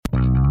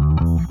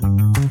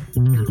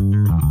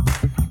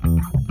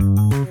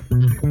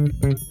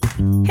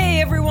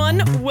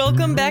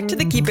welcome back to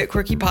the Keep It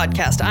Quirky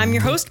podcast. I'm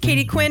your host,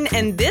 Katie Quinn,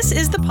 and this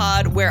is the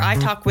pod where I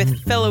talk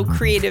with fellow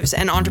creatives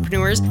and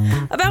entrepreneurs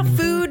about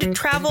food,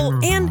 travel,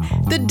 and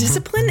the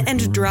discipline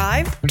and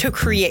drive to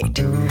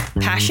create.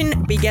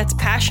 Passion begets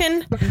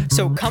passion,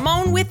 so come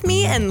on with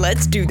me and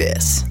let's do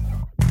this.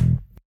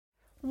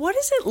 What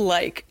is it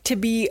like to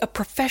be a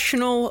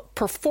professional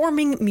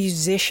performing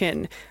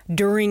musician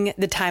during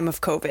the time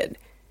of COVID?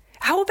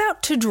 How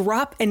about to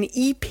drop an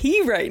EP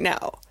right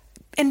now?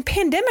 And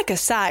pandemic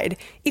aside,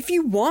 if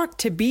you want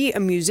to be a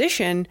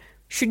musician,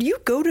 should you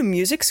go to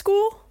music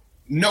school?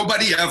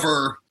 Nobody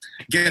ever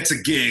gets a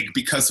gig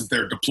because of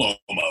their diploma.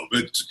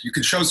 You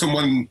can show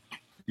someone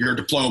your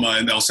diploma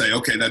and they'll say,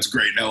 okay, that's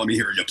great. Now let me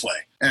hear you play.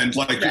 And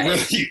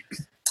really,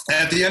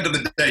 at the end of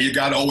the day, you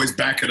got to always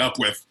back it up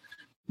with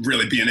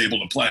really being able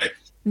to play.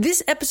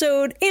 This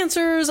episode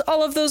answers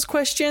all of those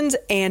questions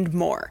and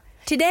more.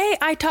 Today,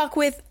 I talk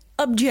with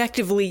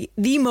objectively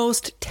the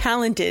most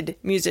talented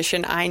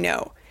musician I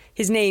know.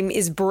 His name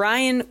is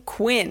Brian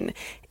Quinn,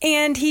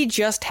 and he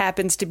just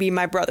happens to be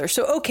my brother.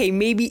 So, okay,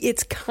 maybe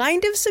it's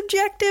kind of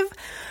subjective,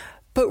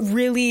 but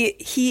really,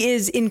 he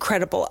is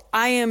incredible.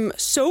 I am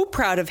so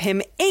proud of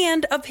him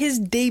and of his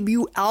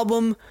debut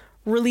album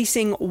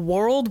releasing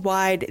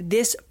worldwide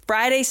this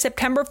Friday,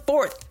 September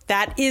 4th.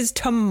 That is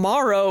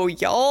tomorrow,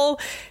 y'all.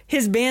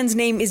 His band's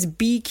name is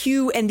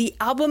BQ, and the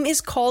album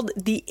is called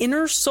The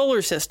Inner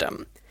Solar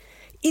System.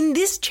 In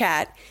this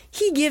chat,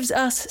 he gives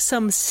us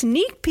some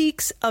sneak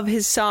peeks of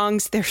his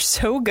songs. They're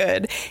so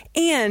good.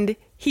 And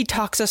he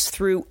talks us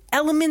through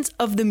elements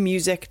of the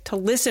music to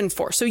listen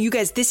for. So you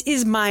guys, this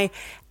is my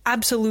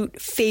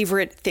absolute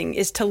favorite thing,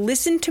 is to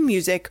listen to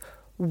music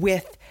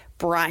with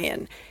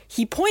Brian.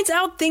 He points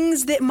out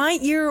things that my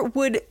ear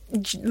would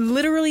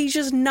literally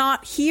just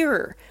not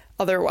hear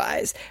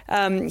otherwise.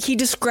 He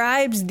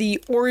describes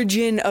the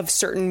origin of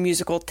certain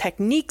musical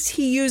techniques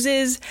he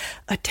uses.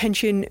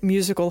 Attention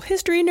musical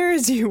history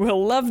nerds, you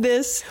will love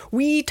this.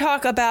 We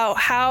talk about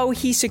how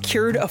he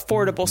secured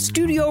affordable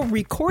studio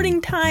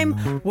recording time,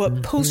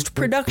 what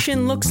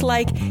post-production looks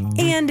like,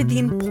 and the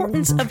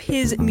importance of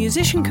his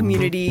musician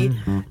community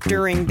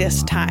during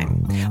this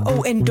time.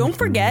 Oh, and don't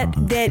forget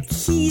that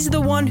he's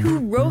the one who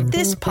wrote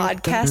this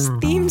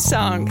podcast theme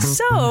song.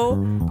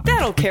 So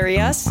that'll carry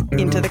us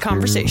into the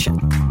conversation.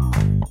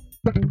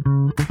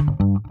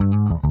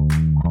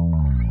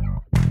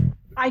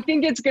 I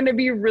think it's going to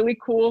be really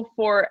cool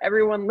for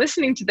everyone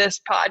listening to this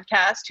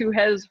podcast who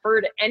has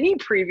heard any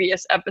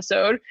previous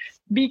episode,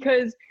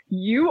 because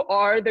you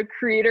are the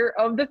creator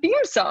of the theme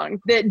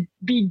song that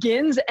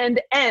begins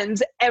and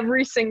ends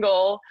every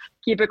single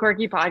Keep It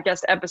Quirky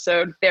podcast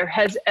episode there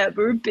has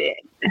ever been.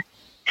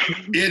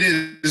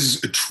 It is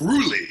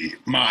truly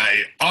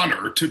my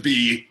honor to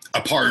be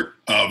a part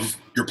of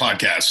your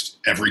podcast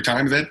every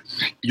time that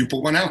you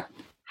put one out.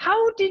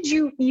 How did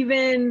you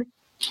even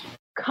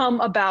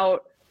come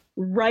about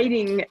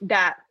writing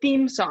that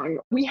theme song?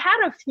 We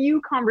had a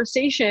few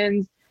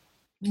conversations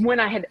when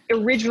I had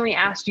originally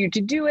asked you to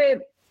do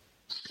it,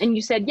 and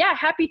you said, yeah,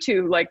 happy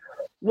to. Like,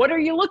 what are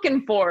you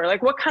looking for?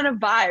 Like, what kind of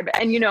vibe?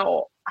 And,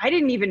 I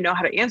didn't even know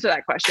how to answer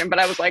that question, but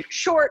I was like,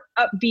 short,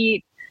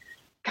 upbeat,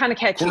 kind of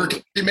catchy.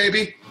 Quirky,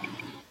 maybe?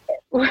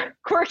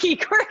 Quirky,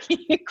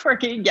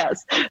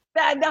 yes.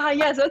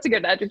 Yes, that's a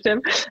good adjective.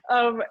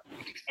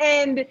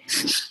 And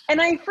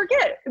I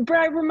forget,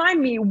 but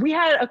remind me, we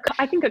had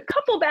I think a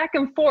couple back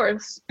and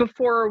forths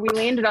before we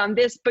landed on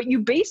this, but you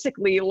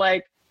basically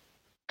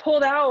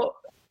pulled out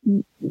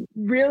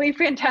really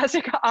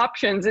fantastic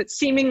options. It's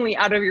seemingly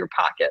out of your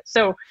pocket.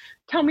 So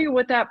tell me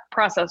what that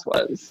process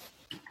was.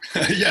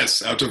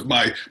 Yes, out of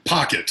my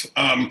pocket.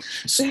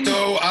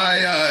 So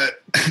I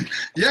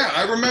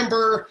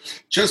remember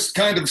just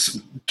kind of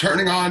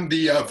turning on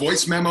the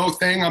voice memo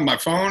thing on my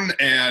phone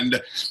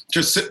and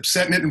just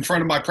setting it in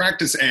front of my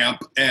practice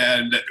amp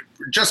and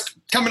just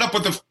coming up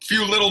with a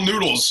few little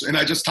noodles. And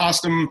I just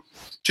tossed them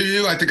to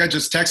you. I think I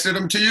just texted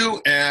them to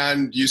you,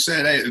 and you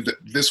said, hey,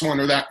 this one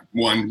or that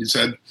one. You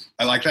said,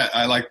 I like that.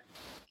 I like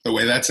the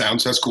way that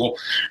sounds. That's cool.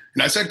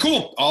 And I said,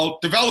 cool, I'll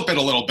develop it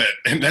a little bit.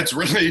 And that's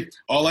really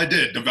all I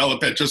did,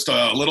 develop it just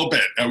a little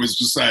bit. I was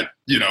just that,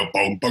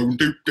 boom, boom,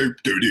 doop, doop,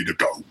 doo, doo, doo,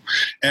 doo.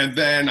 And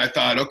then I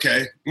thought,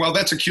 okay, well,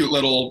 that's a cute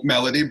little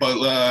melody, but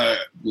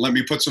let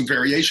me put some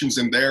variations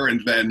in there.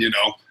 And then,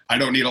 I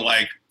don't need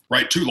to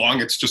write too long.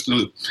 It's just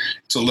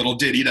it's a little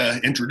ditty to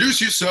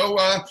introduce you. So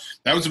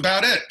that was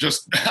about it.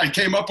 Just I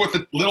came up with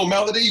a little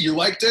melody. You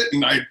liked it,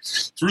 and I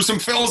threw some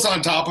fills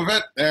on top of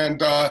it.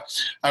 And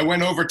I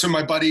went over to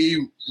my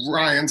buddy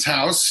Ryan's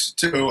house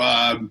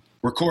to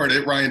record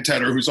it. Ryan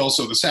Tedder, who's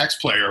also the sax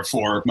player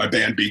for my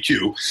band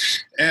BQ,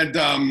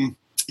 and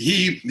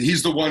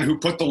he's the one who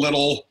put the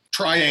little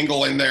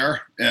triangle in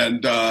there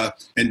and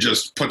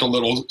just put a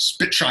little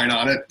spit shine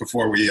on it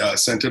before we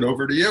sent it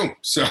over to you.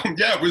 So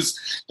yeah, it was,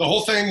 the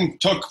whole thing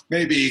took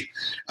maybe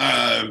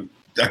a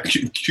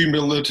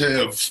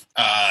cumulative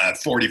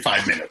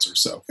 45 minutes or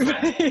so.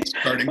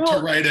 Starting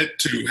to write it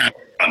to have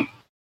it done.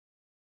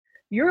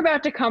 You're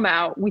about to come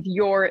out with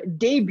your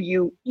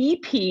debut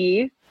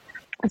EP.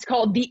 It's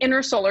called The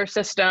Inner Solar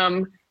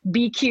System.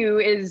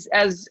 BQ is,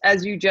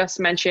 as you just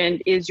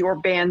mentioned, is your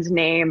band's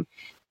name.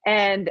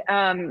 And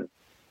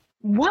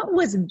what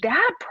was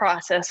that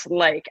process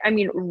like? I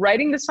mean,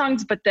 writing the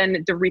songs, but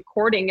then the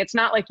recording. It's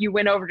not like you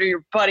went over to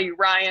your buddy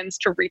Ryan's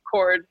to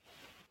record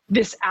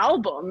this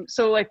album.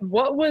 So like,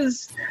 what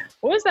was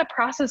that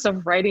process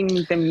of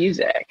writing the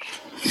music?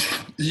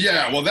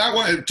 Yeah, well, that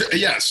one,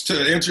 yes, to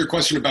answer your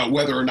question about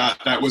whether or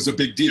not that was a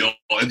big deal,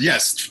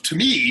 yes, to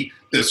me,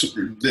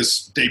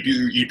 this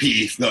debut EP,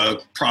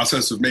 the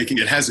process of making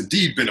it has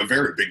indeed been a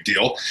very big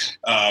deal,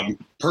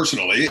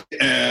 personally.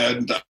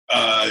 And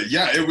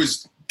yeah, it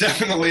was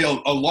definitely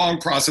a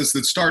long process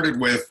that started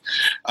with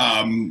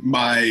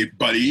my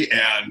buddy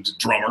and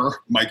drummer,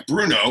 Mike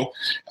Bruno,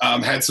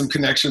 had some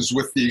connections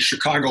with the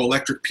Chicago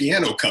Electric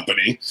Piano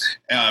Company,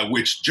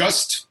 which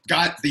just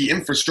got the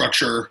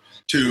infrastructure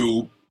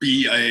to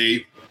be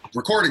a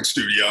recording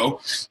studio.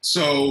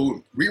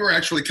 So we were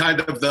actually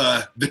kind of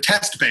the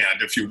test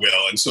band, if you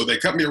will. And so they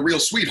cut me a real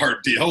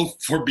sweetheart deal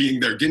for being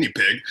their guinea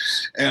pig.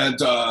 And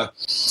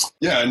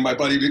yeah, and my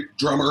buddy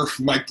drummer,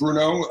 Mike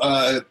Bruno,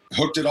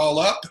 hooked it all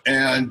up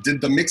and did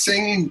the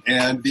mixing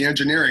and the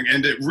engineering.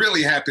 And it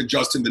really happened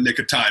just in the nick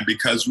of time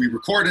because we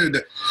recorded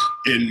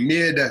in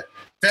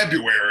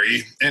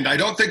mid-February, and I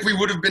don't think we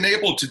would have been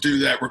able to do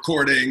that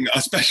recording,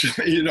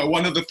 especially,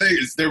 one of the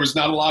things, there was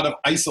not a lot of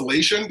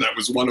isolation. That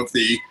was one of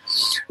the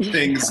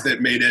things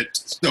that made it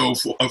so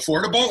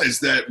affordable, is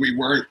that we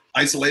weren't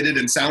isolated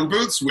in sound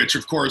booths, which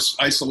of course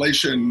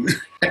isolation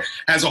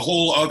has a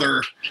whole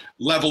other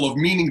level of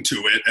meaning to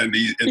it in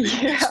these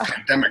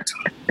pandemic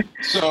time.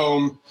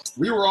 So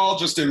we were all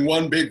just in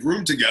one big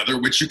room together,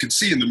 which you can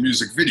see in the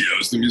music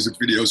videos. The music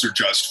videos are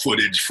just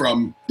footage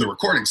from the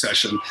recording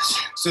session.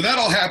 So that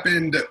all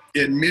happened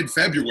in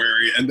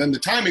mid-February, and then the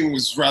timing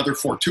was rather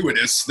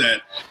fortuitous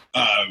that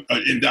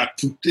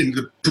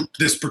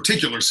this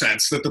particular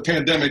sense, that the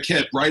pandemic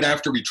hit right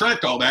after we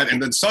tracked all that,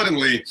 and then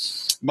suddenly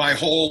my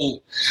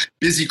whole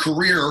busy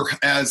career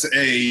as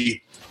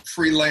a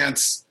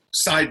freelance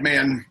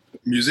sideman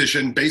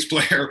musician, bass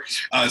player,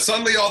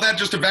 suddenly all that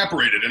just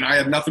evaporated, and I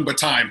had nothing but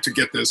time to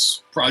get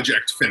this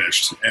project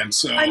finished. And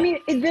so, I mean,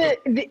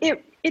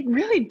 it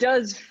really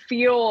does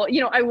feel,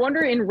 I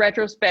wonder in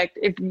retrospect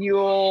if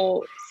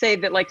you'll say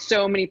that like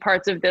so many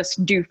parts of this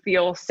do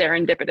feel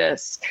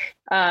serendipitous,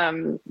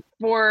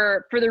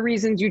 for the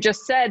reasons you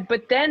just said,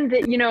 but then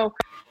that,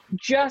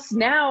 just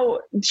now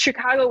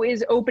Chicago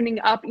is opening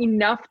up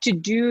enough to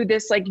do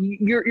this. Like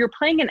you're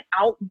playing an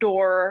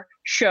outdoor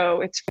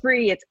show. It's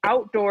free. It's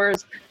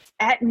outdoors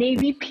at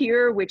Navy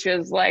Pier, which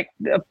is like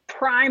the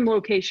prime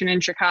location in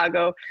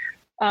Chicago,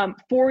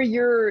 for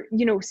your,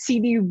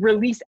 CD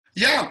release.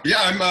 Yeah,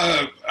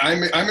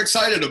 I'm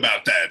excited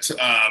about that.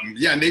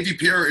 Yeah, Navy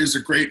Pier is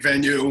a great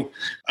venue.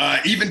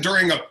 Even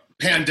during a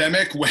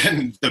pandemic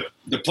when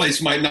the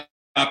place might not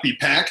be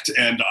packed,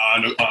 and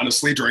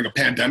honestly, during a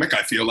pandemic,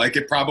 I feel like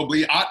it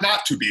probably ought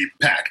not to be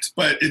packed,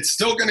 but it's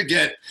still going to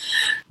get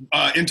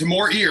into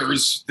more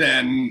ears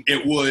than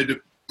it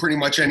would pretty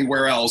much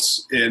anywhere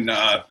else in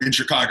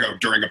Chicago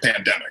during a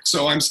pandemic.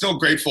 So I'm still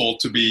grateful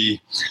to be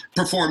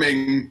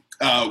performing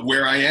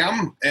where I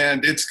am,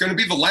 and it's going to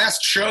be the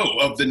last show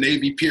of the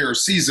Navy Pier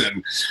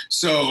season.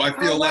 So I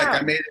feel like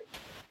I made it.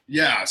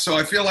 Yeah, so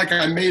I feel like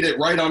I made it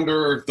right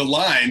under the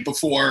line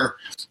before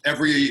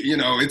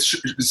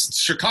it's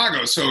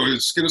Chicago, so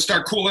it's going to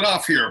start cooling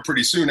off here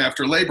pretty soon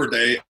after Labor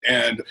Day,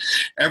 and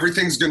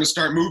everything's going to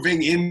start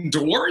moving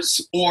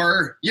indoors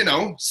or,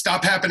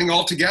 stop happening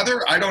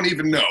altogether. I don't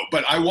even know,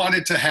 but I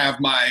wanted to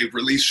have my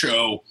release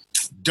show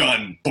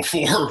done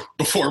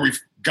before we've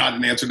got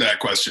an answer to that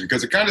question,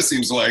 because it kind of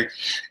seems like,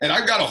 and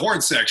I've got a horn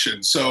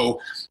section,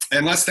 so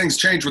unless things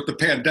change with the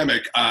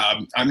pandemic,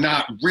 I'm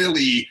not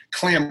really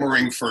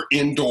clamoring for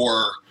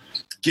indoor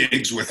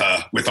gigs with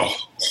a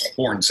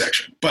horn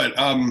section. But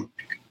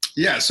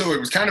yeah, so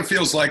it kind of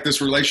feels like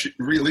this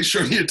release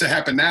show needed to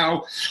happen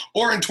now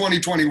or in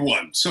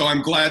 2021. So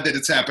I'm glad that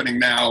it's happening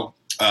now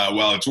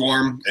while it's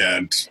warm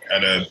and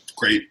at a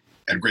great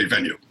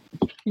venue.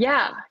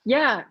 Yeah.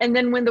 And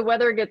then when the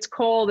weather gets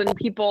cold and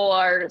people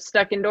are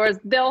stuck indoors,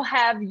 they'll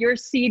have your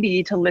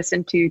CD to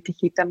listen to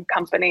keep them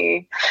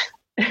company.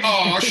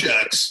 Oh,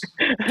 shucks.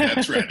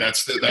 That's right.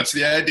 That's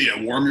the idea.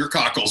 Warm your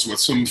cockles with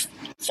some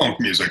funk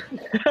music.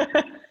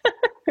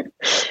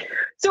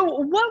 So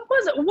what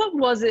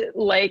was it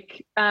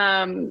like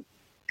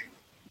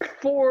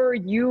for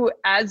you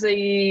as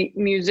a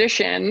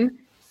musician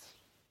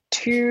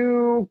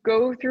to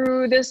go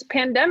through this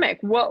pandemic?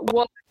 What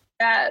was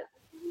that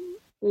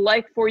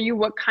like for you?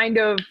 What kind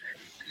of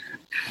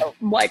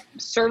like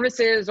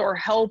services or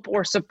help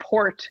or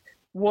support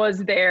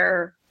was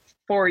there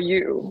for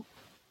you?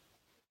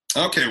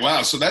 Okay,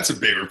 wow. So that's a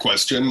bigger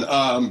question.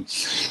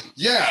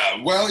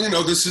 Yeah, well,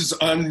 this is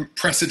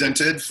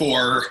unprecedented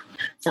for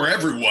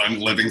everyone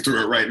living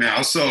through it right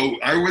now. So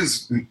I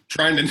was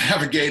trying to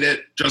navigate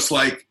it just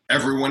like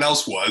everyone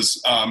else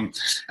was.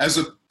 As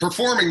a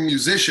performing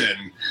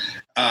musician,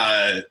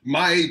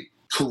 my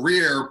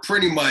career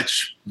pretty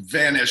much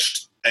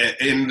vanished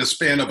in the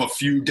span of a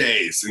few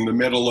days, in the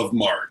middle of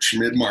March,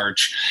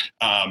 mid-March,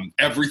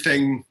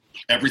 everything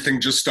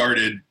just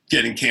started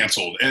getting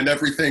canceled, and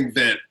everything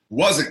that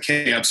wasn't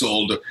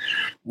canceled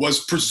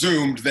was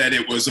presumed that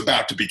it was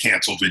about to be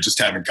canceled. We just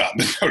haven't gotten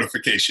the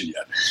notification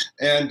yet.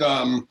 And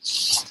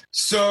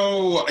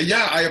so,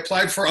 yeah, I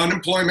applied for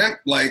unemployment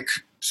like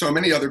so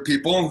many other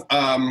people.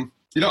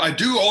 I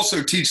do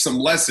also teach some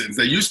lessons.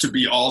 They used to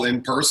be all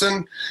in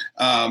person.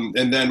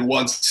 And then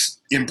once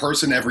in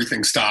person,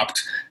 everything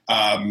stopped.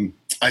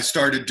 I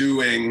started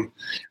doing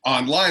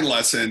online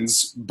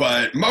lessons,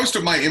 but most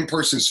of my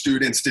in-person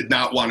students did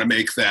not want to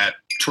make that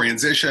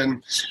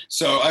transition.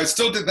 So I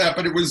still did that,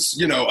 but it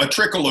was, a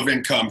trickle of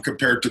income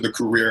compared to the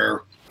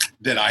career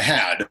that I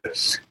had.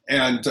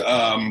 And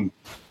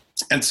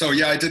so,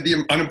 yeah, I did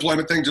the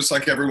unemployment thing just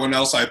like everyone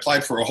else. I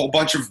applied for a whole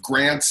bunch of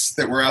grants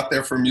that were out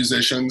there for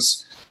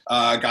musicians.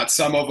 Got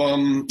some of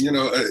them.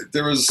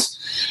 There was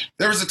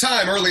a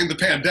time early in the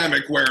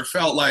pandemic where it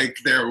felt like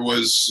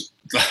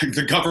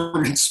the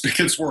government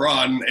spigots were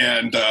on,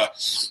 and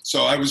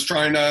so I was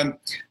trying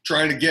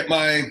to get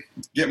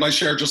my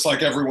share just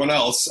like everyone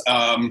else.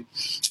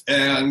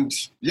 And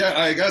yeah,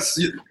 I guess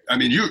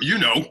you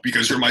know,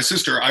 because you're my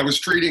sister, I was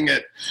trying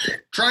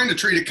to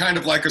treat it kind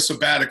of like a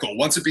sabbatical.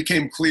 Once it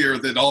became clear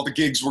that all the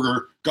gigs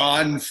were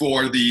gone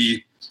for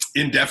the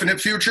indefinite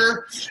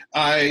future,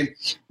 I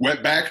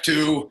went back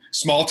to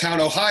small town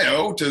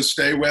Ohio to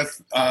stay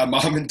with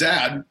mom and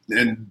dad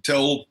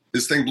until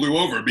this thing blew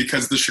over,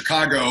 because the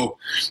Chicago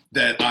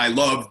that I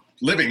loved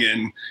living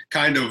in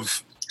kind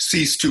of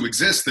ceased to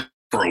exist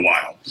for a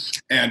while,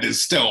 and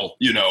is still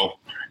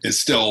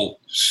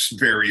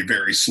very,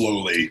 very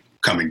slowly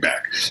coming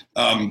back.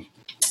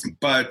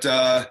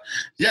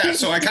 Yeah,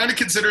 so I kind of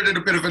considered it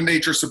a bit of a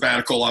nature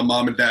sabbatical on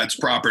mom and dad's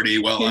property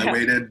while I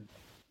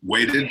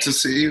waited to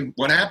see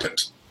what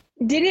happened.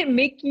 Did it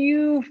make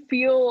you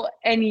feel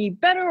any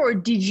better, or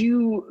did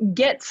you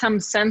get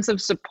some sense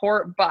of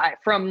support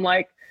from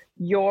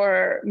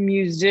your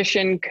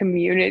musician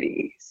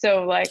community?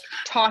 So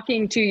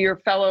talking to your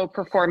fellow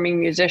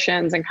performing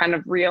musicians and kind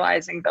of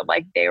realizing that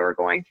they were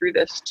going through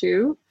this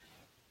too?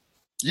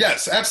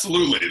 Yes,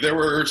 absolutely. There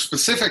were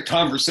specific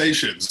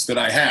conversations that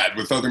I had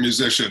with other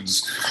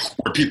musicians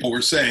where people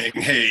were saying,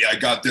 hey, I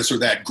got this or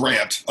that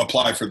grant,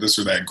 apply for this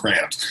or that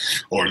grant.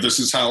 Or this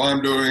is how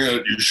I'm doing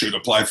it, you should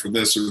apply for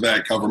this or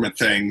that government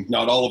thing.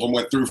 Not all of them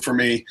went through for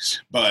me,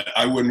 but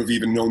I wouldn't have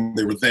even known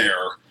they were there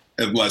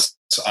unless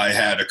I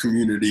had a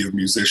community of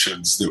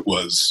musicians that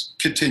was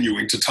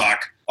continuing to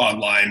talk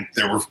online.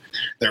 There were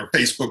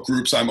Facebook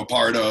groups I'm a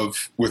part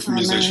of with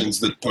musicians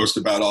that post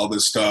about all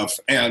this stuff,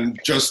 and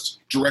just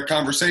direct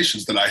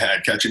conversations that I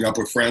had, catching up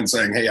with friends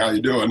saying, hey, how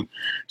you doing?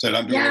 Said,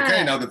 I'm doing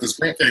okay now that this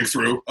grant came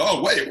through.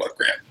 Oh, wait, what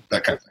grant?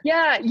 That kind of thing.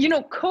 Yeah,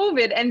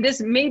 COVID, and this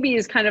maybe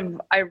is kind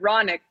of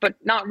ironic, but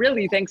not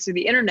really thanks to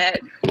the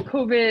internet.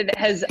 COVID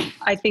has,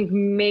 I think,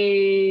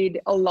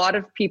 made a lot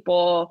of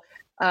people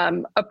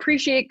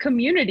appreciate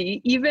community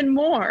even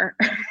more.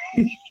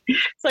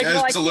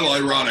 It's a little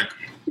ironic.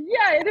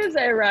 Yeah, it is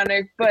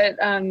ironic, but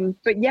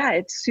yeah,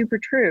 it's super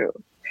true.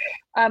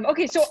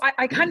 Okay, so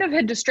I kind of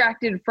had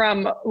distracted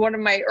from one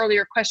of my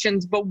earlier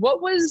questions, but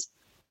what was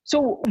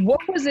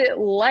it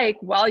like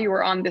while you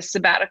were on this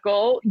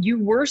sabbatical? You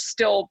were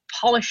still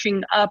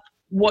polishing up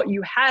what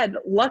you had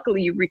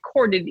luckily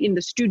recorded in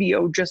the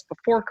studio just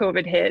before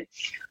COVID hit.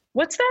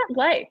 What's that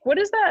like? What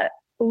does that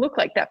look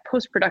like, that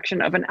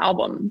post-production of an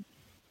album?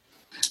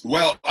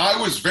 Well,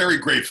 I was very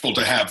grateful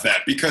to have that,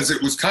 because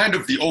it was kind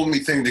of the only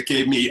thing that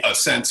gave me a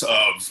sense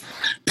of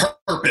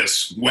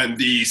purpose when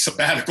the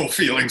sabbatical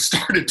feeling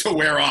started to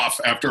wear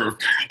off after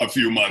a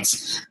few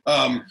months.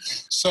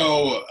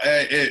 So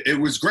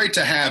it was great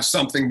to have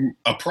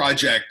a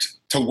project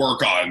to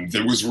work on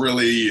that was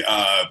really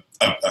a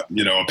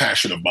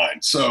passion of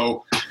mine.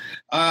 So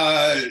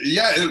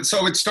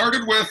so it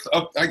started with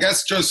I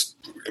guess just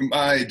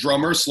my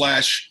drummer /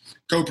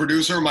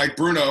 co-producer, Mike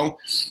Bruno,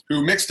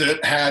 who mixed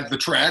it, had the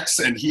tracks,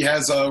 and he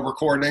has a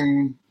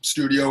recording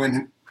studio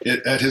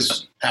at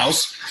his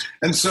house.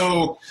 And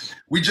so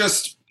we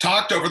just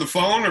talked over the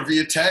phone or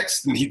via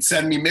text, and he'd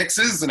send me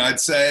mixes, and I'd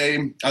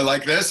say, I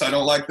like this, I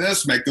don't like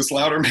this, make this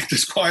louder, make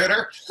this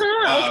quieter.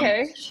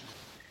 Okay.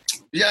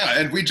 Yeah,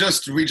 and we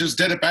just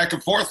did it back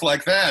and forth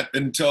like that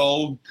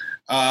until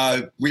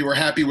we were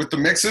happy with the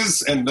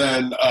mixes, and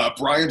then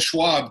Brian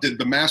Schwab did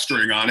the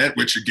mastering on it,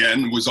 which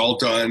again was all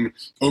done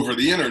over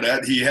the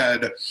internet. He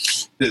had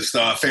this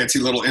fancy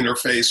little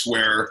interface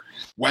where,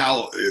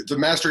 the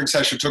mastering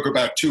session took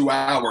about 2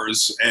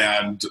 hours,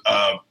 and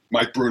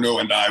Mike Bruno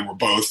and I were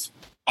both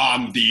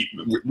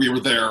we were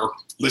there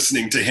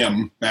listening to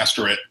him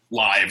master it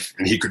live,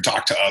 and he could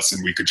talk to us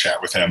and we could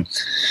chat with him.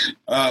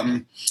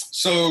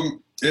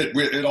 So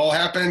it all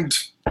happened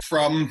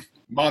from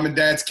mom and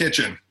dad's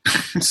kitchen.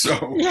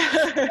 So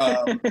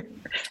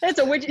it's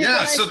a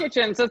nice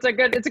kitchen, so it's a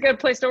good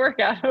place to work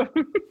out of.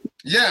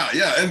 Yeah.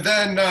 And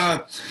then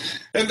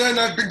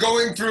I've been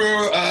going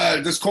through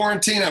this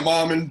quarantine at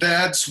mom and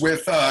dad's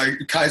with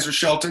Kaiser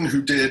Shelton,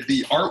 who did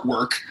the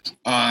artwork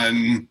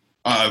on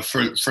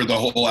for the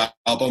whole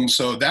album.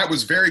 So that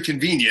was very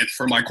convenient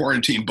for my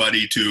quarantine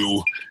buddy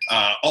to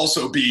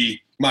also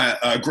be my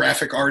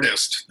graphic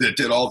artist that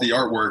did all the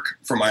artwork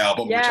for my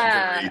album, which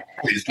I'm very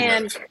pleased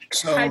with.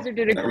 So Kaiser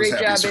did a great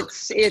job.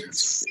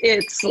 It's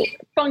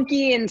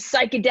funky and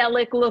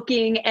psychedelic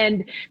looking,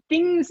 and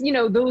things, you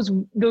know,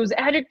 those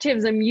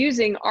adjectives I'm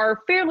using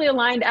are fairly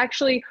aligned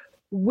actually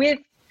with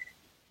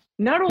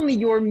not only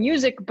your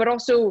music, but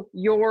also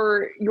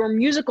your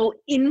musical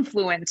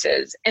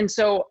influences. And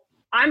so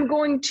I'm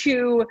going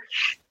to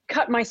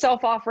cut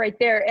myself off right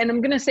there, and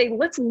I'm going to say,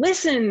 let's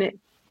listen.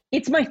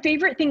 It's my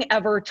favorite thing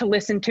ever to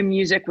listen to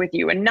music with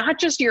you, and not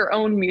just your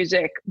own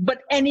music,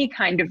 but any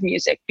kind of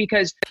music,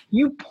 because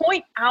you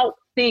point out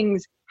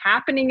things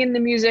happening in the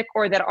music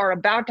or that are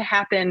about to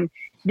happen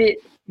that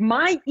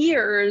my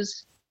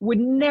ears would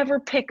never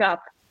pick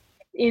up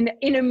in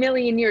a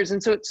million years.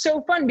 And so it's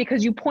so fun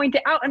because you point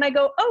it out and I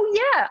go, oh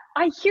yeah,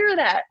 I hear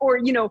that. Or,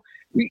 you know,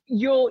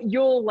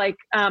 you'll like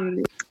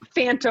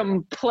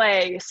phantom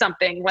play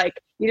something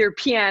like either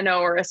piano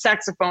or a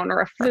saxophone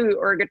or a flute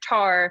or a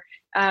guitar.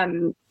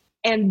 And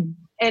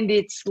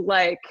it's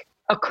like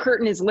a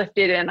curtain is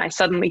lifted and I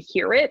suddenly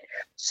hear it.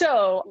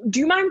 So do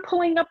you mind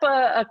pulling up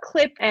a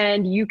clip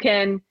and you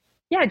can,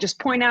 just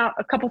point out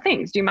a couple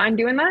things? Do you mind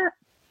doing that?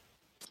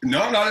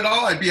 No, not at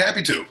all. I'd be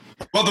happy to.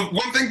 Well, the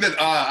one thing that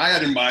I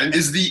had in mind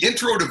is the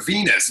intro to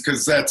Venus,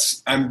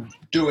 because I'm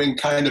doing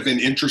kind of an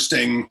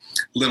interesting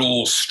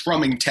little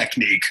strumming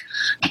technique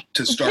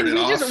to start it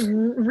off. Just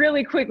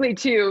really quickly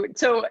too.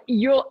 So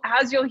you'll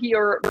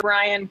hear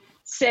Brian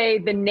say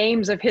the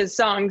names of his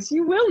songs,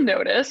 you will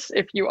notice,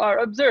 if you are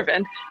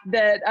observant,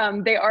 that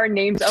they are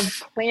names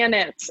of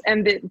planets,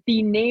 and that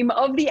the name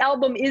of the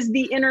album is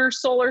the Inner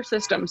Solar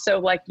System. So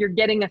like you're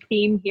getting a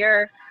theme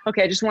here.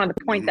 Okay, I just wanted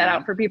to point that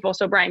out for people.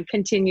 So Brian,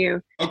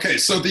 continue. Okay,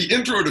 so the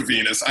intro to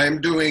Venus, I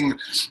am doing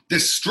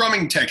this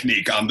strumming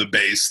technique on the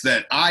bass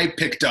that I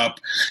picked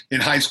up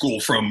in high school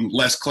from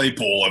Les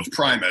Claypool of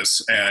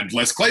Primus, and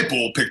Les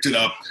Claypool picked it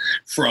up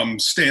from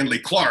Stanley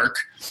Clarke,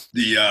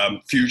 the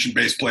fusion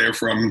bass player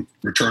from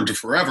Return to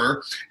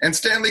Forever, and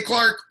Stanley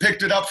Clarke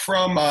picked it up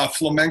from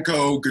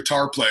flamenco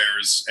guitar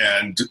players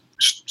and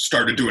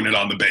started doing it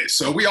on the bass.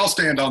 So we all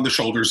stand on the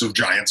shoulders of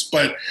giants.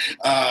 But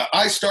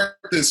I start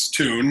this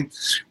tune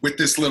with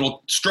this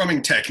little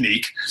strumming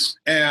technique,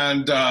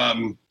 and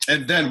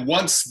then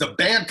once the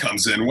band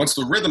comes in, once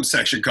the rhythm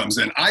section comes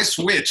in, I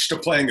switch to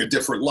playing a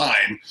different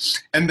line,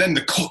 and then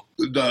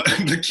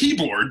the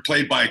keyboard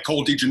played by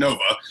Cole DeGenova,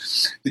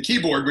 the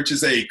keyboard, which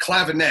is a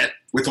clavinet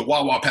with a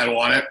wah-wah pedal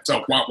on it,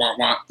 so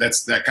wah-wah-wah,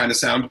 that's that kind of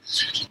sound.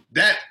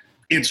 That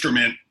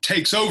instrument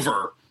takes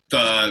over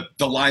the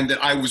line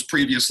that I was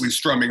previously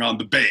strumming on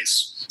the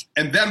bass.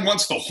 And then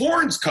once the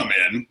horns come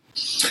in,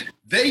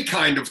 they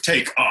kind of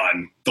take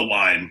on the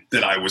line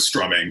that I was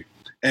strumming,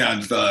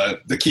 and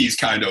the keys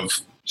kind of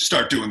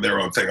start doing their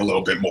own thing a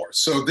little bit more.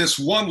 So this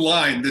one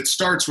line that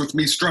starts with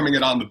me strumming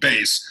it on the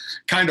bass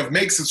kind of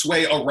makes its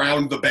way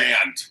around the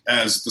band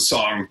as the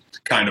song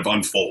kind of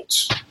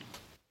unfolds.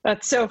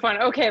 That's so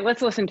fun. Okay,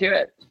 let's listen to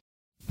it.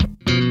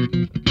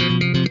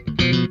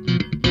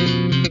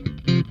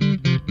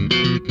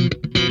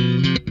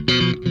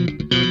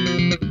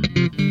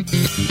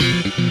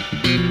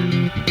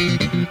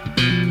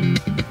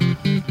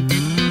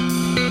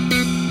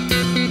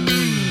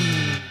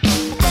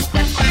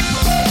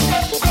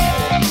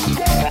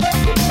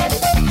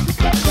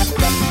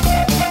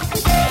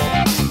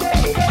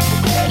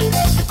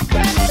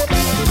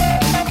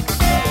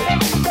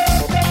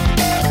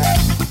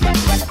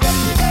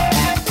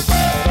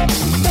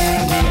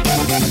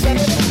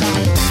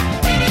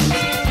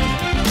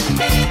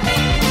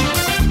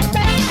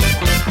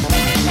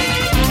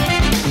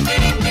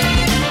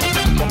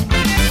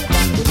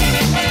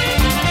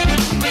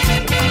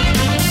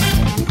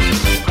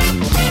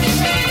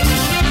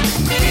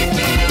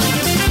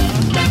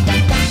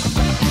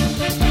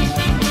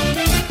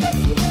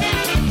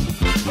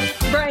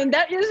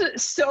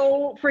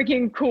 So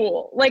freaking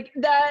cool. Like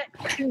that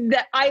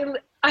I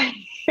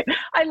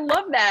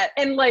love that.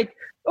 And like,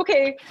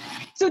 okay,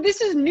 so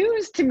this is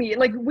news to me.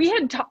 Like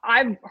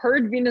I've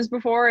heard Venus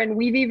before, and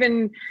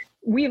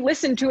we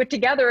listened to it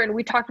together and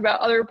we talked about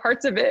other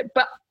parts of it,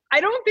 but I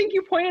don't think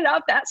you pointed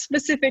out that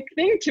specific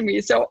thing to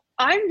me. So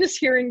I'm just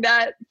hearing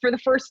that for the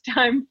first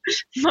time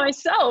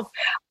myself.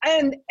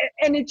 And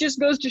it just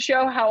goes to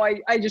show how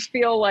I just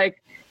feel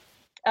like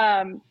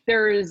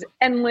there's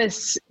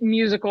endless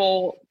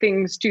musical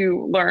things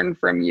to learn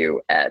from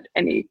you at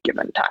any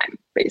given time,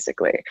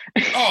 basically.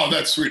 Oh,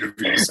 that's sweet of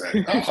you to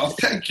say. Oh,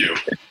 thank you.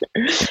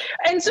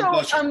 And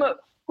so,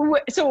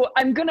 so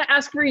I'm going to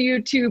ask for you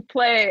to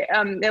play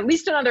at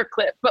least another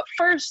clip. But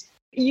first,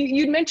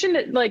 you mentioned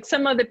that, like,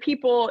 some of the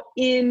people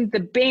in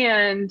the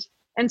band.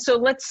 And so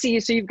let's see.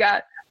 So you've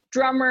got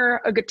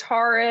drummer, a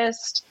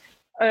guitarist,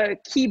 a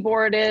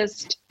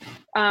keyboardist,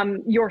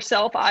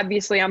 yourself,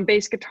 obviously, on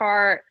bass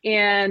guitar,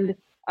 and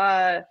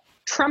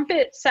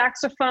trumpet,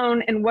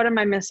 saxophone, and what am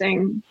I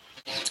missing?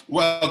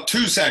 Well,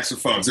 two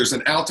saxophones. There's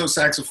an alto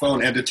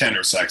saxophone and a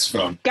tenor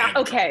saxophone.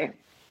 Okay.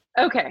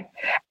 Okay.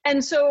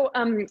 And so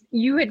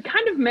you had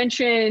kind of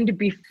mentioned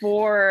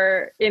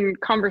before in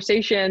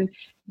conversation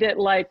that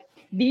like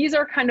these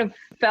are kind of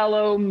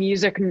fellow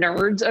music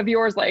nerds of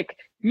yours, like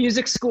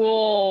music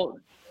school,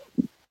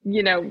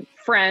 you know,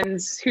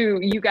 friends who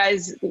you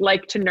guys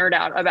like to nerd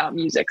out about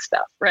music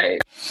stuff,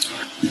 right?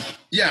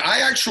 Yeah,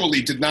 I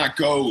actually did not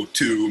go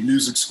to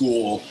music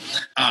school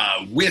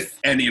with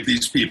any of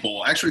these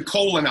people. Actually,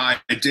 Cole and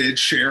I did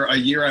share a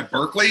year at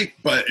Berklee,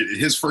 but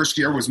his first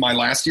year was my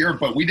last year,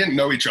 but we didn't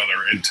know each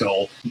other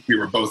until we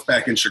were both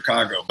back in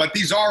Chicago. But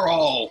these are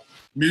all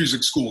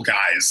music school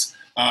guys.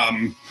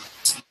 I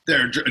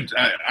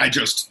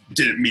just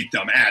didn't meet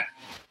them at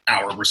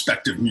our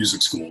respective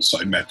music schools.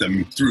 I met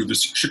them through the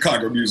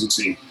Chicago music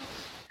scene.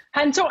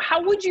 And so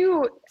how would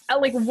you,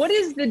 like, what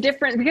is the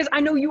difference? Because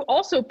I know you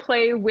also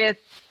play with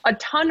a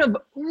ton of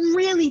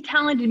really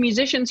talented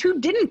musicians who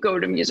didn't go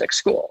to music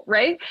school,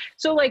 right?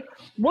 So like,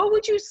 what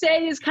would you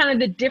say is kind of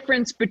the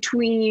difference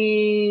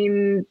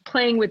between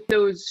playing with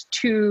those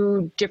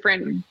two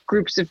different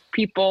groups of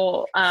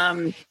people?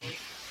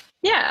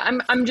 Yeah,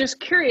 I'm just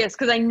curious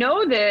because I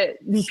know that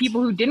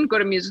people who didn't go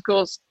to music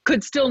schools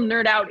could still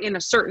nerd out in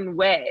a certain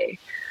way.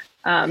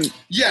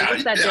 Yeah,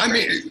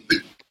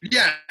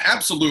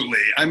 absolutely.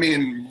 I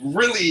mean,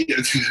 really,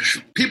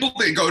 people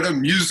that go to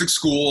music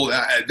school,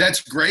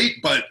 that's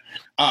great, but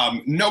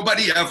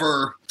nobody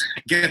ever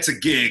gets a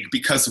gig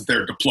because of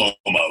their diploma.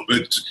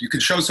 You can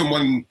show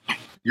someone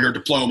your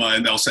diploma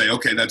and they'll say,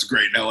 okay, that's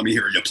great. Now let me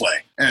hear you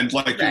play. And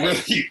like,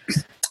 right. Really,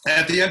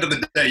 at the end of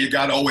the day, you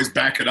got to always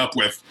back it up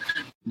with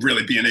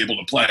really being able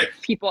to play.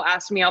 People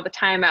ask me all the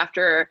time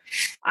after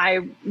I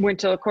went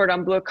to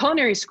Cordon Bleu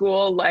Culinary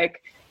School,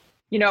 like,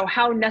 you know,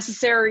 how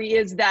necessary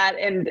is that?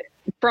 And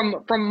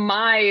from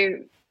my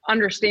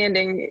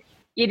understanding,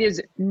 it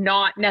is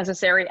not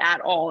necessary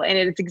at all. And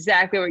it's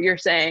exactly what you're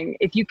saying.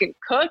 If you can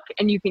cook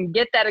and you can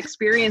get that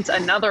experience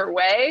another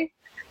way,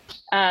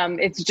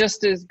 it's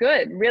just as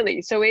good,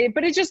 really. So,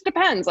 but it just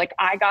depends. Like,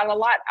 I got a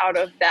lot out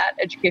of that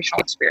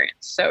educational experience.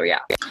 So, yeah.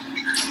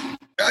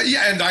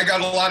 Yeah, and I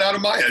got a lot out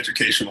of my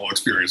educational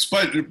experience.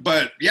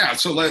 But yeah,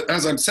 so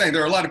as I'm saying,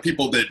 there are a lot of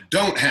people that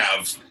don't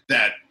have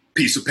that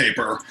piece of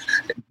paper,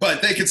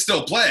 but they can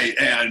still play.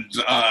 And,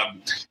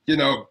 you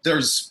know,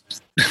 that's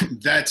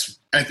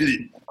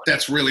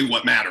really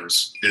what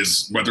matters,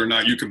 is whether or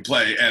not you can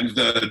play. And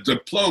the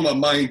diploma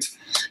might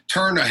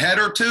turn a head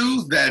or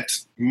two that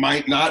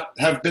might not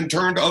have been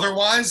turned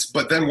otherwise.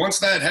 But then once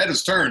that head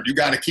is turned, you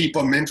got to keep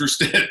them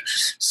interested.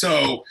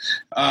 So,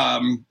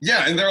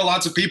 yeah, and there are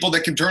lots of people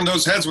that can turn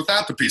those heads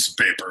without the piece of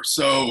paper.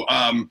 So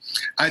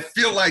I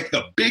feel like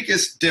the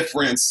biggest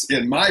difference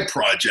in my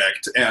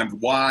project and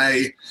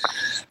why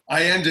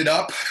I ended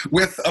up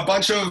with a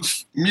bunch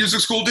of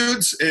music school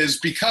dudes is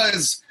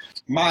because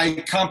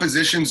my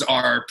compositions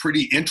are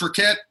pretty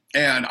intricate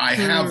and I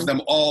have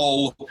them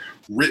all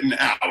written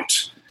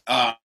out.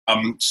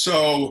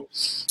 So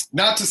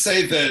not to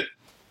say that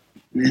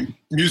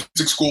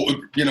music school,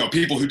 you know,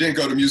 people who didn't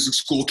go to music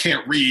school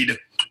can't read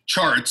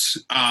charts,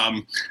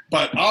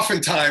 but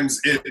oftentimes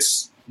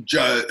it's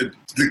just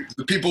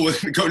the people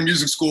who go to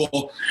music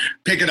school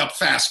pick it up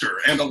faster.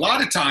 And a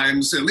lot of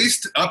times, at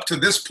least up to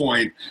this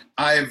point,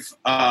 I've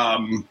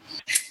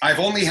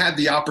only had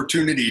the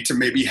opportunity to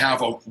maybe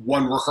have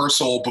one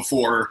rehearsal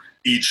before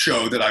each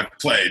show that I've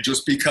played,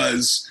 just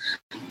because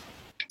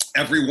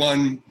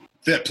everyone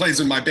that plays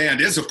in my band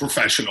is a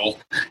professional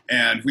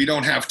and we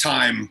don't have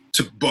time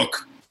to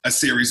book a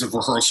series of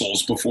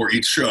rehearsals before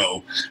each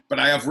show. But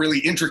I have really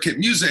intricate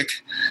music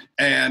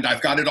and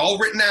I've got it all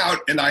written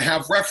out and I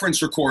have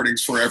reference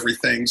recordings for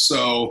everything.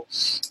 So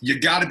you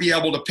got to be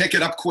able to pick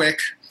it up quick.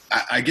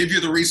 I give you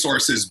the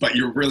resources, but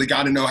you really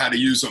got to know how to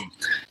use them.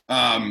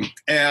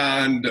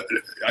 And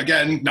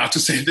again, not to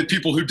say that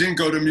people who didn't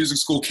go to music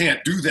school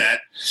can't do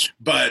that,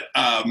 but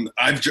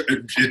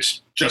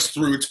it's just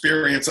through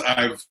experience.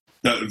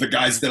 The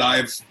guys that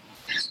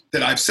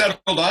I've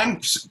settled on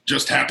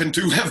just happen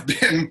to have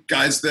been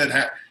guys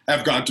that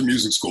have gone to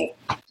music school.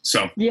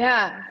 So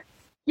yeah.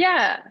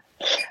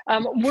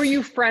 Were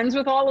you friends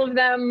with all of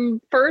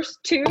them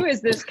first too?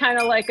 Is this kind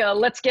of like a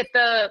let's get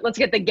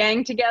the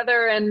gang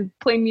together and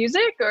play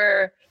music,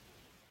 or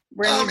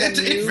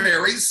it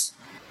varies.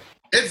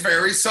 It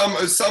varies. Some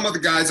of the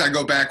guys I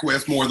go back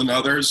with more than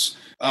others.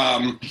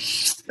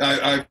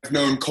 I've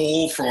known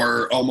Cole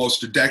for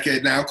almost a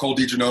decade now, Cole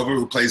DiGenova,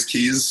 who plays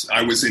keys.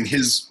 I was in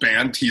his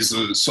band. He's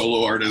a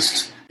solo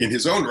artist in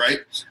his own right.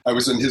 I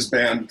was in his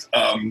band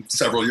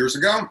several years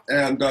ago.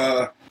 And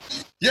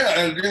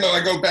and you know,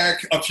 I go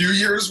back a few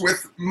years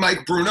with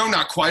Mike Bruno,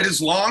 not quite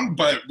as long,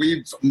 but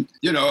we've,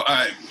 you know,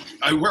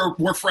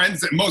 we're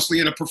friends mostly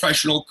in a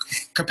professional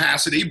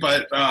capacity,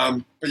 but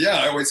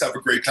yeah, I always have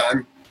a great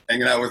time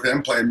hanging out with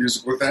them, playing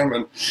music with them.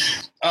 And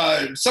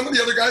some of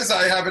the other guys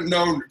I haven't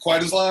known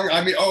quite as long.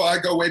 I mean, I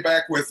go way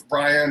back with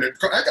Brian. And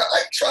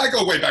I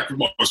go way back with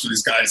most of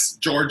these guys.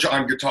 George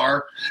on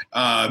guitar.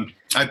 I've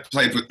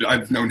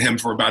known him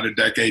for about a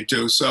decade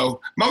too. So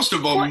most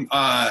of them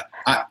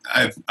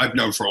I've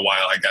known for a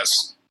while, I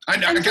guess.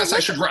 I guess I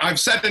should. I've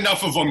said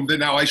enough of them that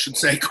now I should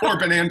say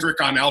Corbin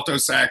Andrick on alto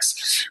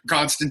sax,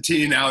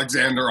 Konstantin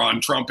Alexander on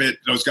trumpet.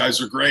 Those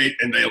guys are great,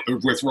 and they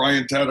with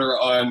Ryan Tedder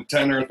on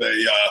tenor,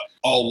 they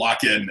all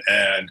lock in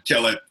and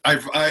kill it.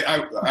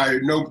 I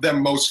know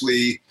them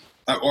mostly,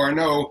 or I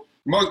know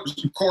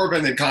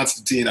Corbin and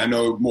Konstantin. I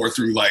know more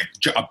through like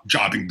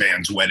jobbing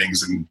bands,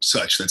 weddings, and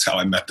such. That's how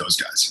I met those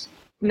guys.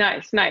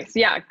 Nice.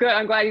 Yeah, good.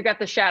 I'm glad you got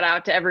the shout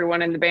out to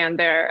everyone in the band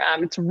there.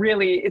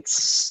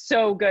 It's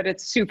so good.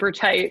 It's super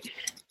tight.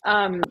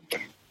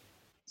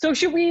 So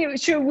should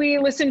we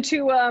listen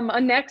to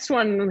a next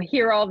one?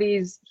 Hear all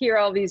these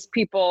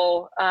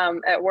people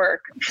at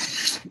work.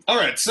 All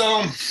right.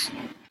 So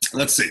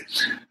let's see.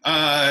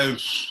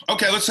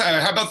 Okay.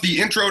 How about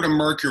the intro to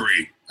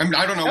Mercury?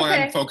 I don't know why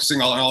I'm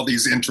focusing on all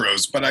these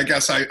intros, but I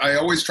guess I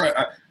always try.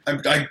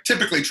 I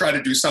typically try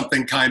to do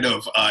something kind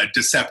of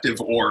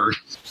deceptive or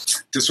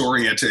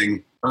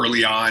disorienting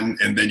early on,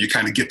 and then you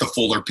kind of get the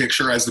fuller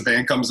picture as the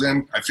band comes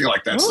in. I feel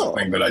like that's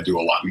something that I do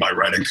a lot in my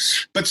writing.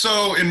 But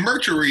so in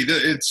Mercury,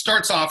 it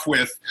starts off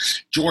with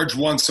George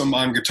Wansum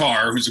on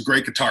guitar, who's a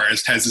great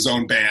guitarist, has his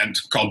own band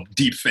called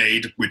Deep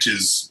Fade, which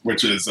is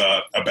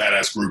a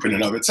badass group in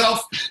and of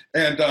itself.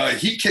 And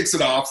he kicks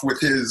it off with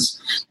his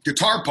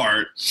guitar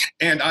part,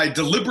 and I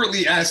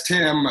deliberately asked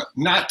him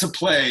not to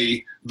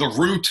play the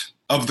root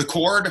of the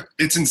chord.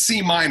 It's in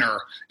C minor,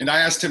 and I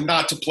asked him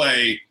not to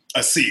play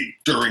a C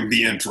during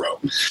the intro.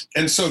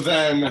 And so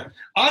then,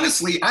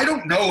 honestly, I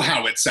don't know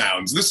how it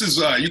sounds. This is,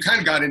 you kind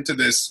of got into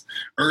this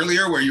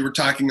earlier where you were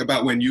talking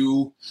about when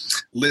you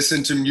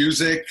listen to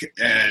music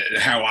and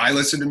how I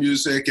listen to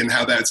music and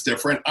how that's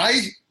different.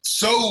 I've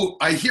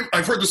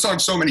heard the song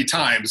so many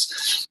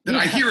times that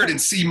I hear it in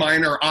C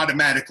minor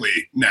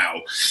automatically now.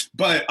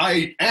 But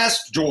I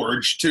asked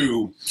George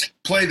to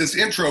play this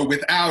intro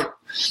without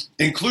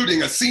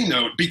including a C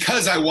note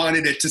because I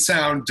wanted it to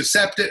sound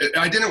deceptive.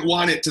 I didn't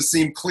want it to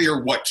seem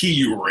clear what key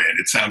you were in.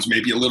 It sounds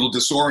maybe a little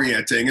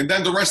disorienting. And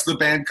then the rest of the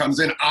band comes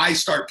in. I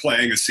start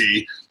playing a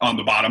C on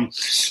the bottom,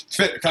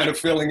 kind of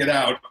filling it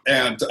out.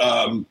 And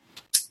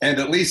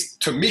at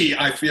least to me,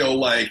 I feel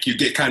like you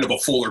get kind of a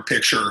fuller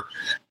picture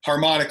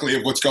harmonically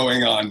of what's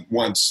going on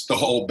once the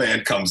whole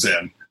band comes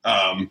in.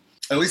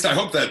 At least I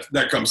hope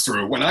that comes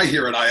through. When I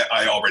hear it,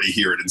 I already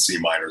hear it in C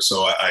minor,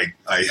 so I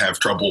have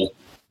trouble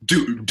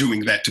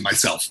doing that to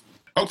myself.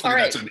 Hopefully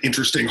that's an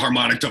interesting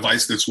harmonic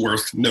device that's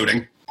worth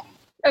noting.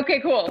 Okay,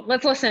 cool.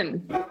 Let's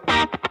listen.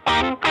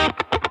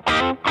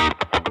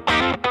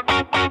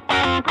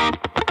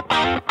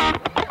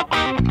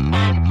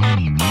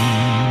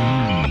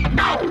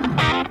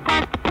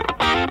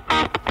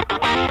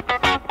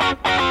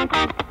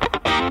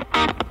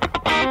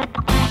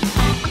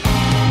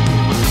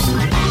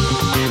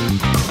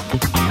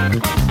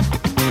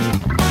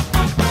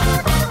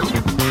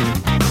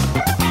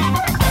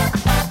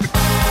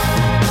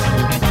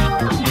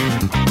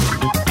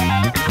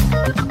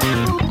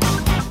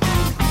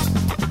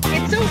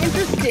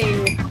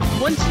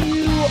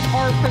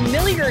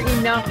 Familiar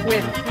enough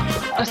with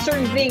a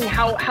certain thing,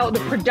 how the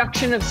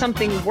production of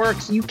something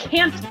works, you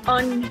can't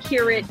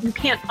unhear it, you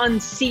can't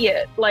unsee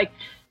it. Like,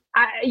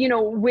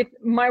 with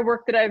my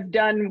work that I've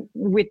done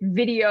with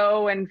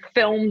video and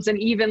films, and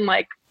even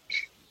like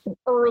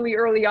early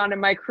on in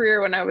my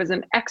career when I was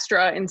an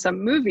extra in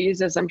some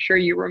movies, as I'm sure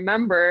you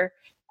remember,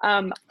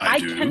 I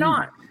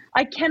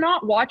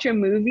cannot watch a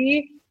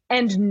movie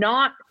and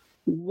not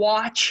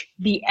watch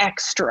the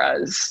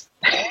extras.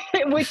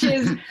 Which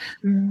is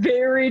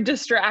very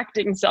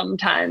distracting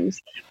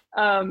sometimes.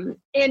 And,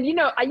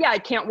 I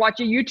can't watch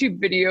a YouTube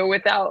video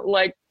without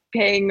like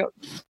paying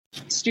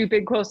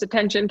stupid close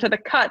attention to the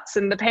cuts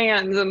and the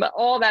pans and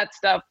all that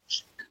stuff.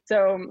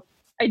 So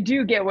I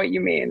do get what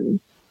you mean.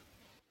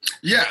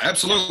 Yeah,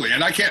 absolutely.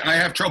 And I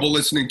have trouble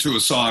listening to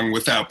a song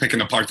without picking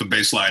apart the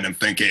bass line and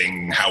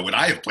thinking, how would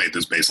I have played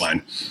this bass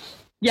line?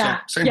 Yeah.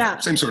 So,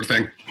 same sort of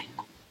thing.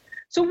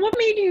 So what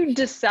made you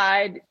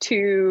decide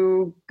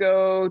to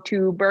go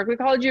to Berklee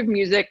College of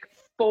Music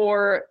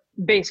for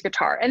bass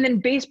guitar? And then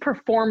bass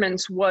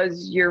performance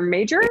was your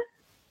major?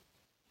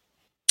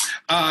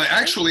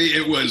 Actually,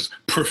 it was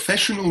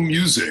professional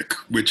music,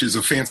 which is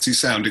a fancy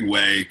sounding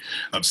way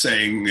of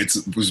saying it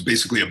was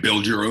basically a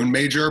build your own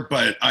major.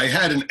 But I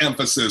had an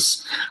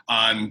emphasis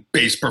on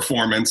bass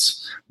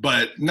performance,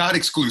 but not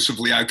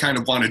exclusively. I kind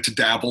of wanted to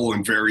dabble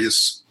in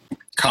various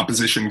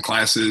composition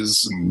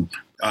classes and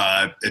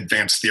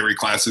advanced theory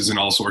classes and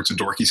all sorts of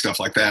dorky stuff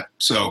like that.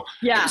 So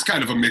It was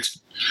kind of a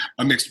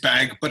mixed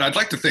bag, but I'd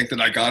like to think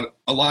that I got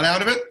a lot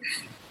out of it.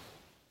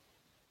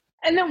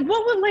 And then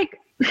what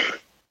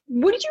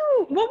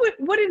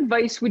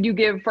advice would you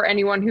give for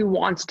anyone who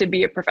wants to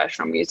be a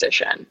professional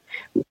musician?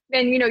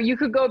 And, you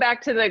could go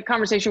back to the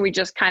conversation we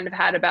just kind of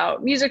had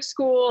about music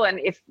school and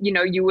if,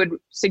 you would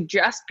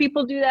suggest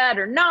people do that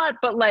or not,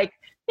 but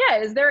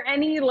is there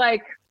any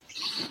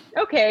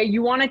okay,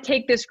 you want to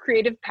take this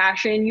creative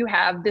passion, you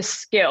have this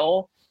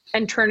skill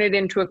and turn it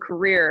into a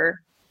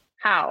career.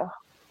 How?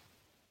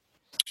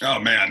 Oh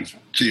man,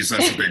 geez,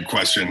 that's a big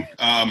question.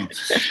 I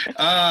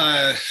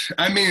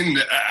mean,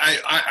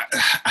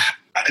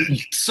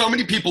 so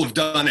many people have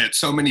done it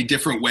so many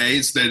different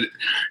ways that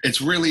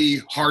it's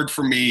really hard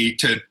for me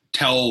to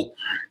tell,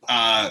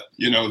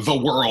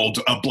 the world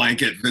a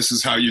blanket, this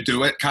is how you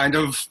do it kind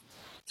of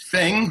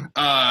thing,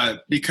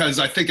 because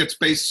I think it's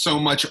based so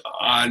much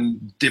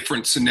on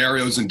different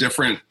scenarios and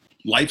different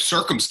life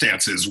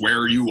circumstances,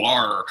 where you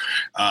are,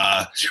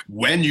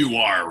 when you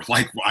are.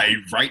 Like,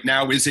 right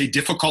now is a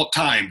difficult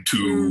time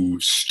to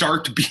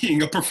start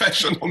being a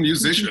professional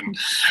musician.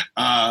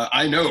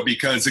 I know,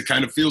 because it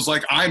kind of feels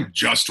like I'm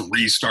just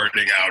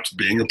restarting out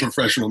being a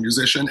professional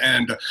musician,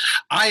 and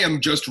I am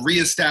just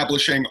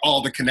reestablishing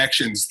all the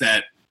connections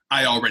that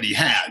I already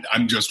had.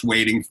 I'm just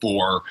waiting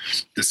for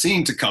the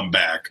scene to come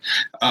back.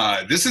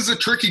 This is a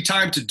tricky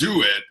time to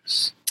do it.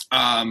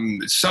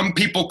 Some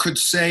people could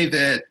say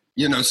that,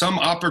 some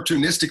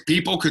opportunistic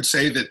people could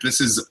say that this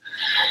is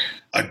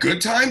a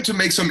good time to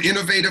make some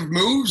innovative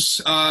moves.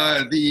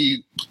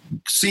 The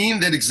scene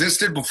that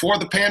existed before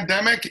the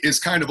pandemic is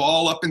kind of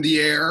all up in the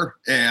air,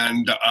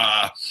 and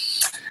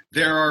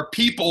there are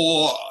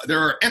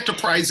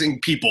enterprising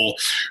people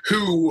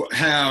who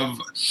have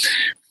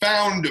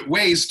found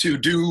ways to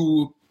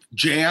do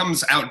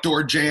jams,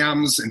 outdoor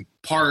jams in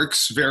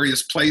parks,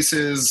 various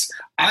places.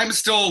 I'm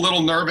still a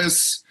little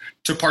nervous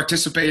to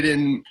participate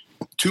in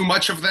too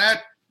much of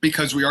that,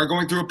 because we are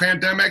going through a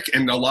pandemic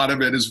and a lot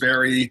of it is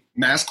very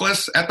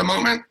maskless at the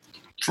moment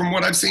from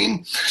what I've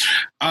seen.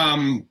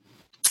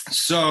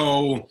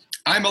 So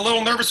I'm a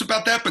little nervous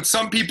about that, but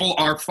some people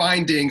are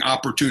finding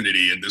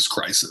opportunity in this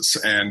crisis,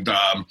 and,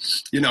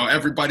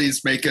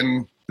 everybody's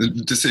making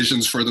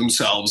decisions for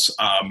themselves.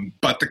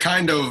 But the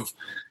kind of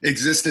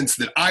existence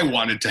that I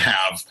wanted to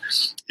have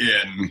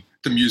in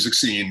the music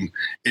scene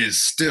is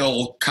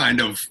still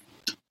kind of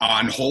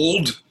on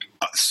hold,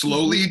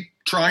 slowly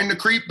trying to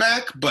creep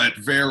back, but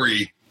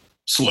very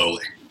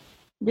slowly.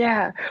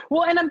 Yeah.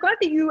 Well, and I'm glad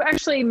that you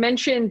actually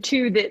mentioned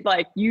too that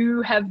like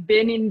you have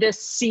been in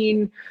this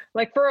scene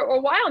like for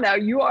a while now.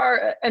 You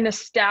are an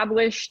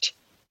established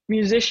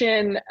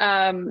musician.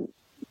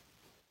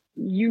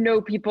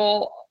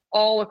 People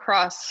all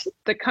across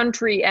the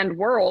country and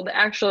world,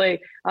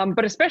 actually,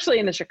 but especially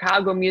in the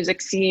Chicago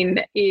music scene,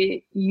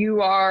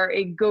 you are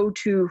a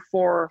go-to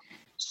for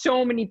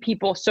so many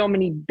people, so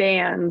many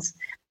bands.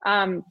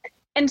 And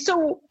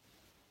so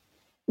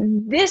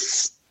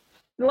this,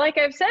 like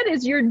I've said,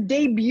 is your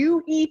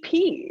debut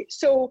EP.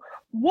 So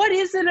what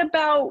is it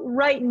about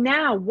right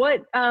now?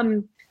 What,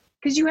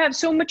 because you have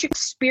so much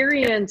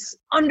experience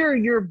under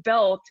your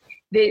belt,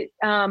 that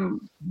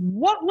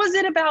what was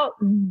it about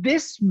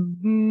this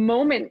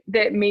moment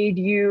that made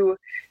you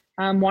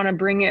want to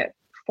bring it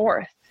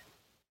forth?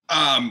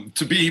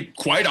 To be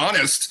quite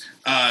honest,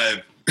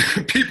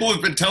 people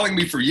have been telling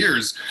me for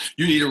years,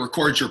 you need to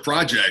record your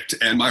project.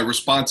 And my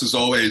response is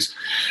always,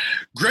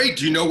 great,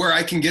 do you know where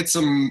I can get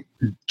some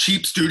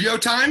cheap studio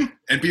time?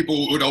 And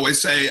people would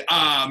always say,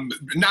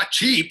 not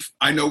cheap.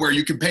 I know where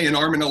you can pay an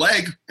arm and a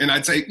leg. And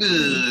I'd say,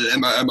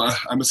 I'm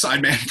a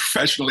sideman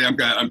professionally. I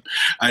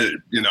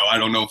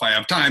don't know if I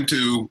have time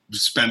to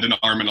spend an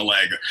arm and a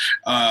leg.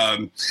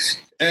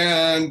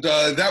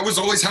 That was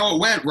always how it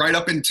went, right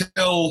up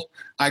until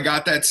I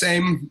got that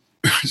same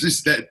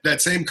that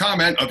same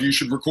comment of you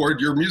should record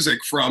your music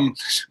from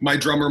my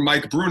drummer,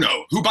 Mike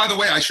Bruno, who, by the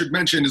way, I should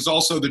mention is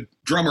also the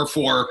drummer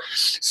for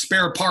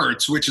Spare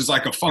Parts, which is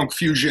like a funk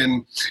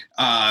fusion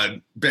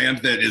band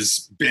that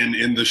has been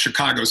in the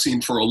Chicago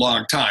scene for a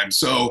long time.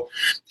 So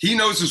he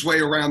knows his way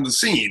around the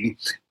scene.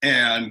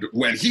 And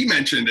when he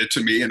mentioned it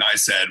to me and I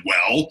said,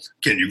 well,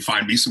 can you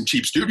find me some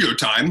cheap studio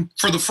time?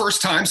 For the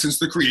first time since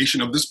the creation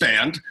of this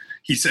band,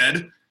 he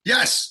said,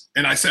 yes.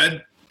 And I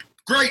said,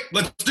 great,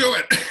 let's do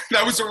it.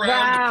 That was around.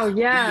 Wow,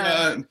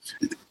 yeah.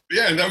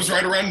 That was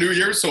right around New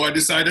Year's. So I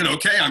decided,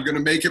 okay, I'm going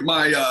to make it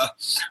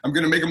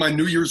my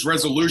New Year's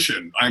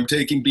resolution. I'm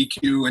taking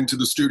BQ into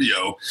the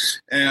studio,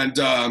 and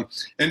I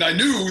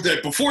knew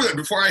that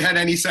before I had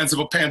any sense of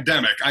a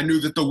pandemic, I knew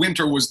that the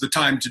winter was the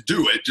time to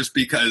do it, just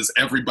because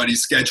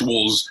everybody's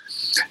schedules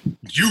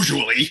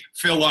usually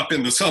fill up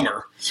in the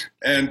summer,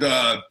 and.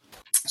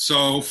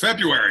 So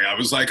February, I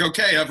was like,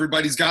 okay,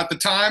 everybody's got the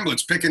time.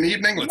 Let's pick an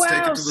evening. Let's take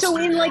it to the studio. So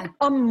in like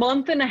a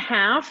month and a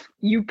half,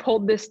 you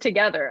pulled this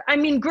together. I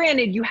mean,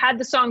 granted, you had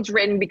the songs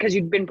written because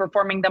you'd been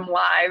performing them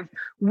live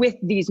with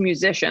these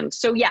musicians.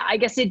 So yeah, I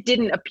guess it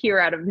didn't appear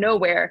out of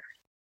nowhere.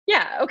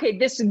 Yeah, okay,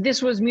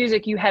 this was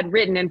music you had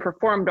written and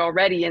performed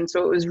already, and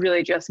so it was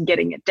really just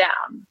getting it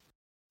down.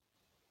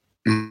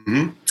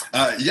 Mm-hmm.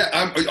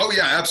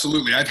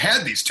 Absolutely. I've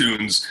had these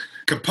tunes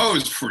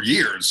composed for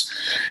years.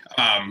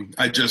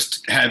 I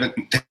just haven't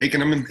taken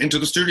them into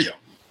the studio.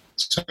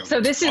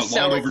 So this is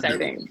so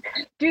exciting.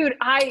 Dude,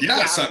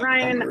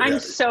 Ryan, I'm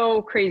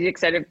so crazy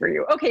excited for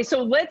you. Okay,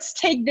 so let's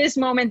take this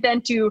moment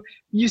then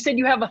you said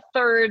you have a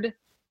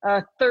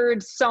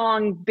third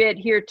song bit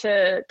here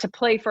to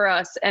play for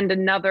us and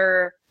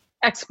another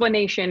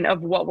explanation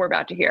of what we're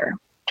about to hear.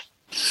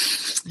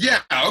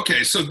 Yeah,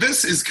 okay. So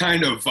this is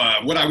kind of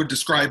what I would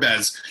describe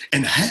as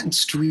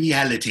enhanced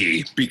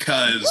reality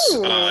because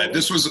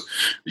this was,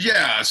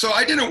 yeah. So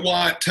I didn't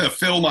want to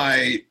fill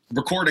my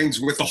recordings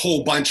with a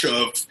whole bunch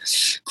of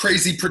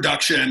crazy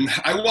production.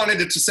 I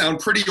wanted it to sound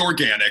pretty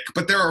organic,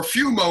 but there are a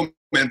few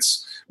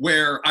moments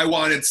where I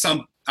wanted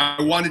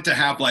to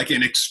have like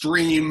an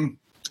extreme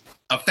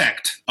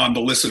effect on the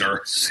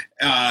listener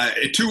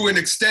to an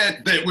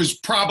extent that was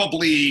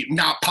probably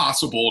not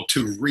possible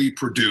to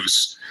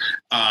reproduce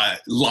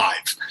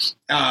live,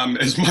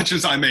 as much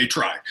as I may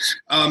try.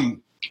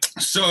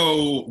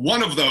 So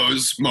one of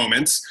those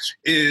moments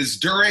is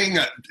during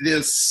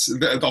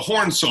the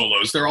horn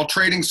solos. They're all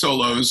trading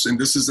solos, and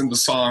this is in the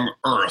song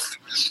Earth.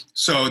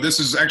 So this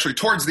is actually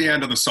towards the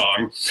end of the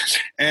song.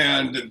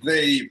 And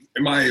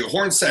my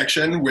horn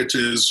section, which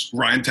is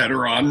Ryan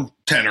Tedder on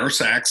tenor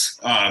sax,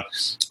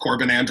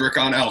 Corbin Andrick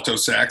on alto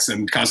sax,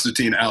 and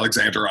Konstantin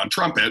Alexander on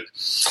trumpet,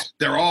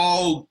 they're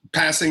all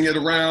passing it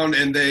around,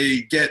 and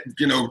they get,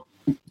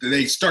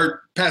 they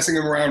start passing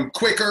them around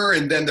quicker,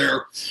 and then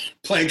they're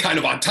playing kind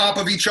of on top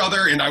of each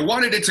other. And I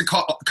wanted it to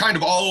kind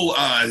of all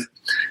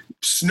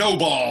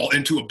snowball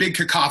into a big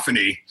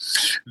cacophony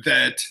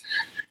that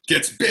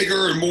gets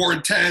bigger and more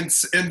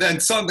intense. And then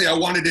suddenly I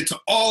wanted it to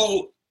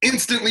all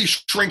instantly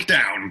shrink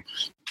down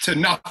to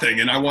nothing.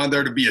 And I wanted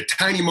there to be a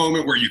tiny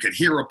moment where you could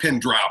hear a pin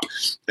drop.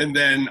 And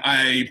then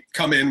I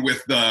come in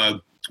with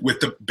the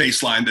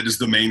bass line that is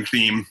the main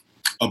theme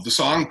of the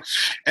song.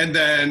 And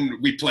then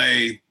we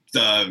play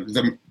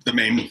the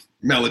main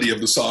melody of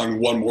the song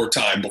one more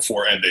time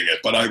before ending it.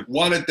 But I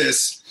wanted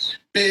this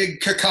big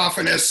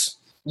cacophonous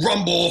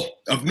rumble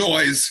of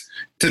noise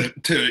to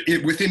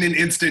within an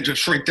instant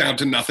just shrink down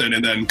to nothing,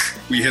 and then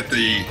we hit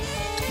the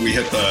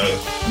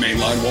main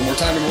line one more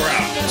time and we're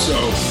out. So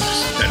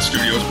that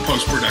studio's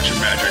post-production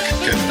magic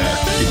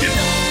can begin.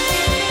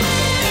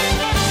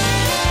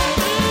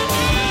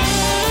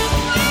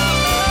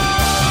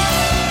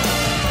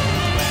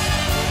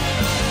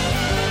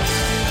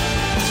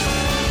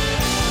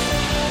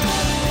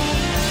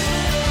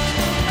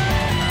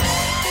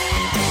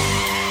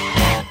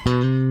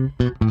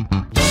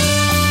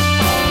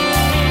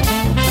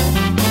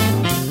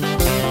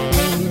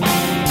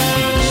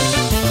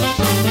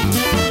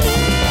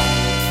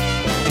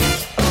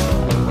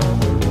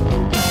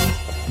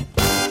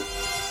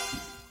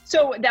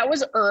 So that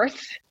was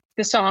Earth.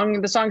 The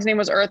song's name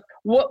was Earth.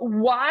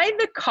 Why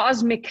the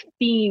cosmic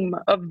theme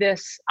of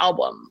this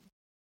album?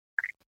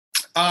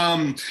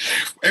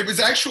 It was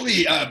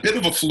actually a bit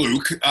of a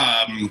fluke.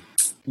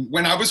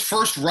 When I was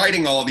first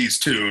writing all these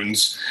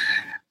tunes,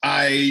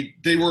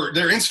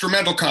 they're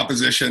instrumental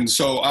compositions,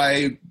 so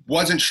I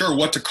wasn't sure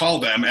what to call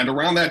them. And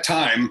around that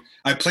time,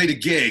 I played a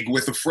gig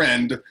with a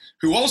friend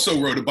who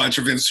also wrote a bunch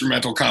of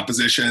instrumental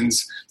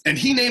compositions, and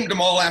he named them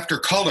all after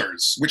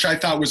colors, which I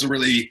thought was a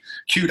really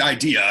cute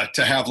idea,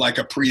 to have like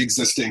a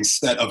pre-existing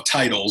set of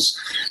titles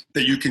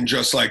that you can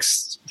just like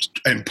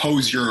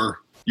impose your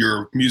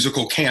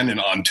musical canon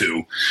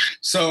onto.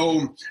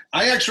 So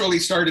I actually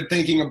started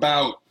thinking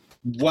about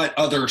what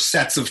other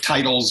sets of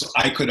titles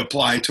I could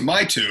apply to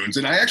my tunes.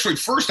 And I actually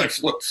first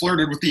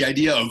flirted with the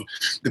idea of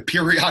the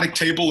periodic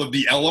table of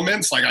the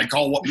elements. Like I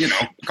call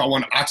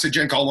one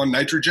oxygen, call one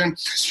nitrogen.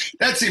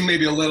 That seemed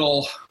maybe a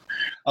little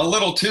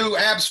too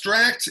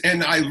abstract.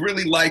 And I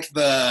really liked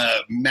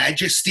the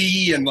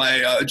majesty and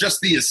just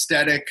the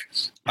aesthetic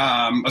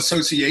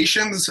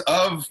associations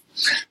of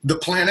the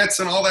planets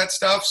and all that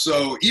stuff.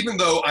 So even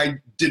though I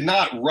did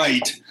not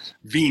write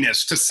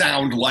Venus to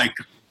sound like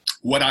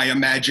what I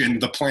imagined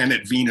the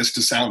planet Venus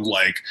to sound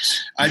like,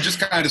 I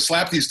just kind of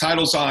slapped these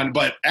titles on.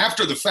 But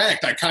after the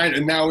fact, I kind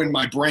of now in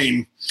my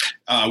brain,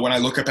 when I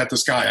look up at the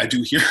sky, I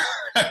do hear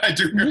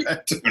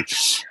that tune.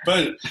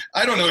 But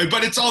I don't know.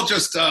 But it's all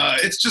just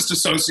it's just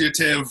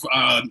associative.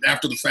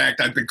 After the fact,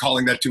 I've been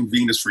calling that tune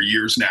Venus for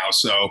years now.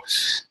 So,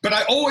 but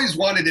I always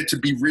wanted it to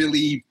be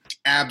really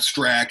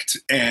abstract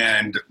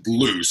and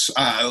loose.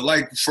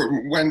 Like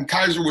when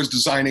Kaiser was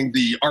designing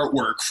the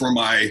artwork for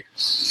the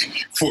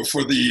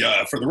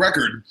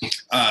record,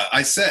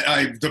 I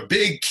said the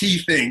big key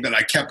thing that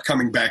I kept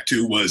coming back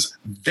to was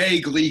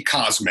vaguely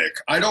cosmic.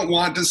 I don't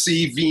want to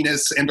see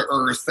Venus and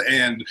Earth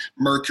and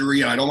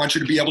Mercury, and I don't want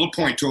you to be able to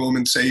point to them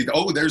and say,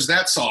 oh, there's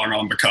that song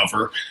on the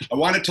cover. I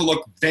want it to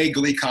look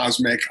vaguely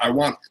cosmic. I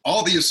want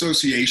all the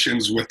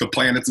associations with the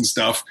planets and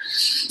stuff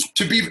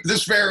to be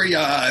this very,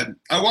 I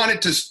want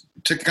it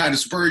to kind of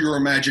spur your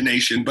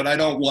imagination, but I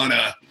don't want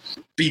to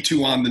be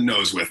too on the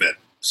nose with it.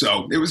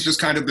 So it was just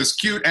kind of this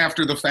cute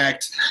after the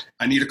fact,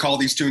 I need to call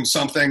these tunes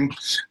something,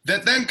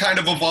 that then kind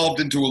of evolved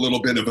into a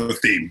little bit of a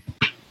theme.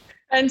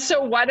 And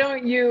so why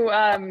don't you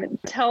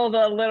tell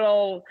the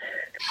little,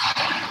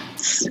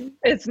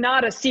 it's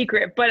not a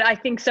secret, but I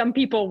think some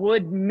people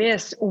would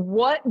miss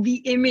what the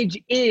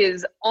image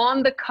is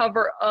on the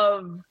cover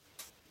of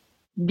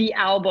the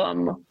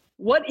album.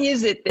 What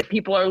is it that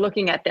people are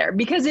looking at there?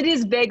 Because it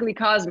is vaguely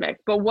cosmic,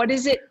 but what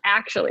is it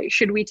actually?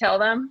 Should we tell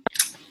them?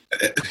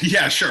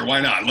 Yeah, sure.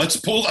 Why not?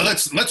 Let's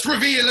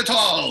reveal it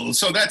all.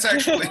 So that's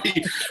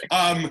actually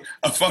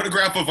a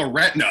photograph of a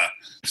retina.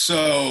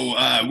 So,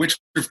 which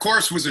of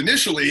course was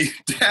initially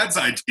Dad's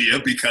idea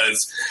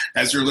because,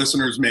 as your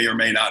listeners may or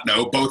may not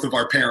know, both of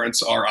our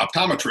parents are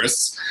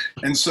optometrists.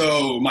 And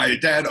so my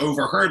dad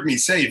overheard me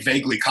say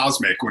vaguely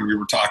cosmic when we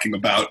were talking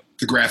about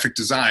the graphic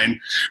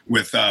design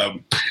with the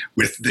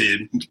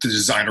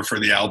designer for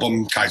the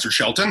album, Kaiser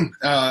Shelton.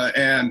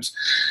 And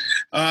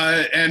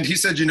he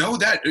said,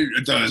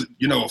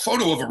 a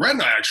photo of a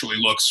retina actually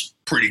looks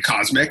pretty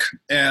cosmic.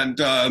 And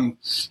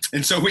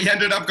so we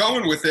ended up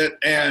going with it.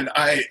 And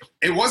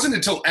it wasn't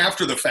until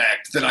after the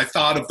fact that I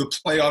thought of the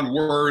play on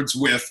words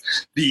with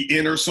the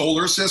inner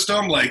solar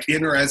system, like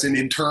inner as in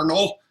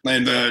internal,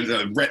 and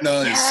the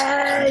retina is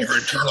your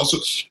internal.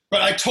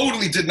 But I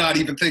totally did not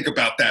even think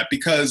about that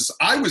because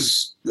I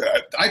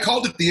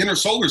called it the inner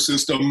solar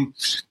system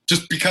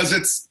just because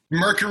it's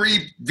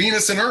Mercury,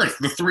 Venus, and Earth,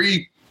 the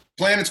three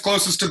planets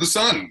closest to the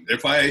sun.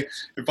 If I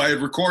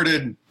had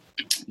recorded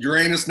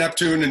Uranus,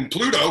 Neptune, and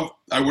Pluto,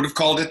 I would have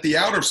called it the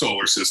outer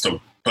solar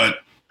system. But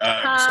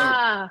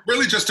so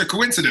really just a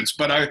coincidence.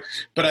 But I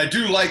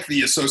do like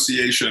the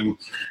association,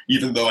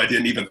 even though I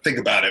didn't even think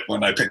about it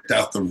when I picked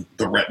out the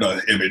retina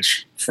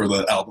image for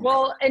the album.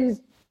 Well, and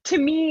to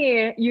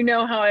me, you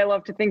know how I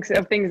love to think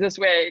of things this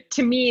way.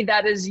 To me,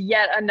 that is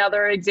yet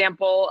another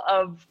example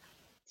of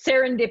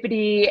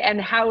serendipity and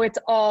how it's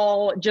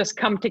all just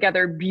come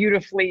together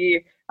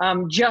beautifully.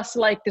 Just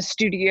like the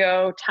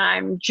studio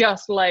time,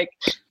 just like,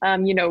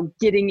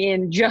 getting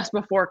in just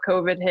before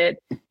COVID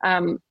hit,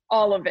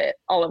 all of it.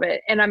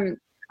 And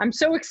I'm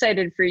so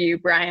excited for you,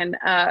 Brian.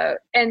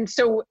 And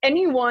so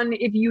anyone,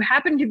 if you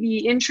happen to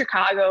be in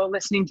Chicago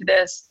listening to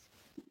this,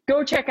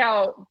 go check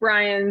out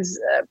Brian's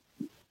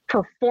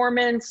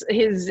performance,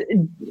 his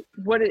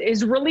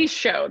release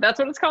show. That's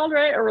what it's called,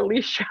 right? A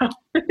release show.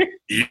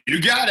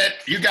 You got it.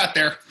 You got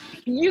there.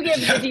 You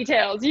give the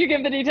details.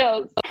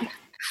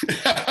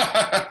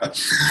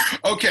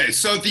 Okay,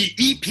 so the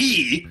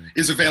EP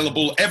is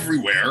available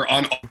everywhere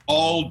on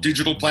all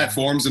digital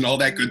platforms and all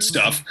that good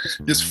stuff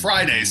this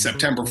Friday,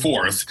 September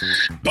 4th.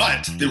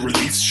 But the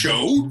release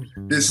show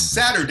this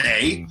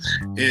Saturday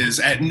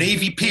is at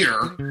Navy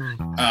Pier,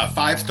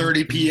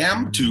 5:30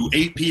 p.m. to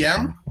 8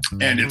 p.m.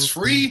 And it's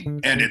free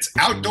and it's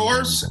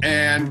outdoors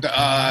and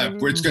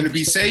it's going to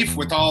be safe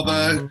with all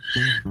the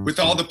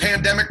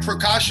pandemic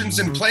precautions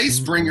in place.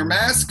 Bring your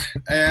mask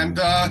and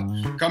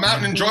come out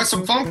and enjoy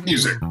some funk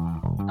music.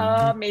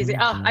 Amazing.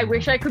 I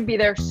wish I could be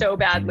there so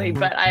badly,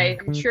 but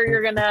I'm sure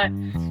you're going to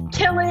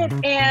kill it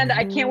and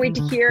I can't wait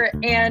to hear.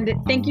 And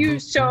thank you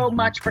so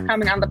much for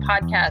coming on the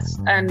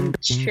podcast and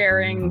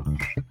sharing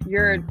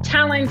your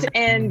talent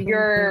and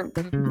your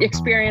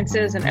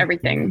experiences and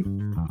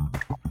everything.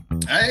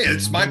 Hey,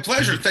 it's my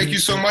pleasure. Thank you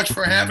so much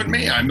for having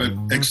me. I'm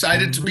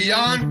excited to be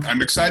on.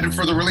 I'm excited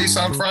for the release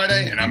on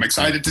Friday, and I'm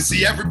excited to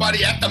see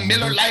everybody at the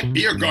Miller Lite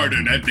Beer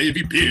Garden at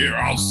Navy Pier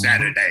on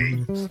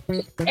Saturday.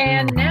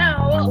 And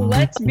now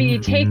let's be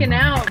taken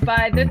out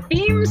by the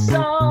theme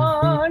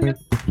song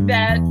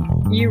that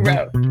you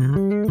wrote.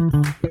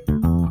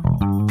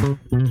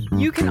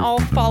 You can all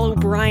follow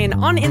Brian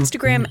on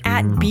Instagram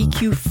at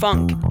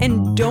BQFunk.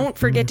 And don't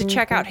forget to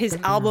check out his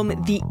album,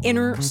 The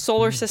Inner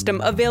Solar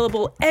System,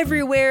 available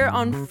everywhere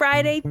on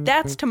Friday.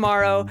 That's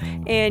tomorrow.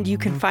 And you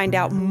can find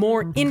out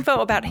more info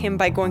about him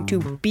by going to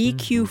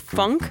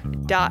bqfunk.com.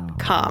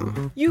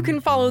 You can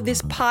follow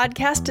this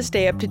podcast to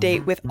stay up to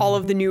date with all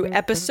of the new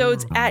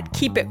episodes at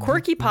Keep It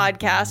Quirky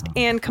Podcast.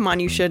 And come on,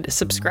 you should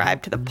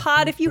subscribe to the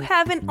pod if you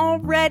haven't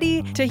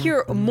already to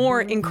hear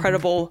more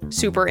incredible,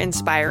 super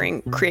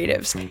inspiring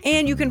creatives.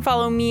 And you can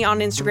follow me on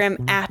Instagram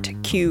at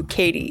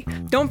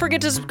QKatie. Don't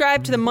forget to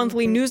subscribe to the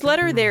monthly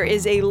newsletter. There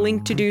is a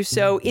link to do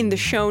so in the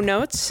show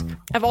notes.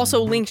 I've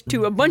also linked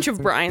to a bunch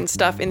of Brian's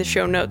stuff in the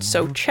show notes,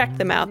 so check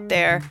them out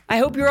there. I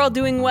hope you're all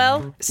doing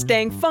well,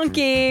 staying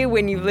funky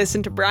when you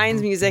listen to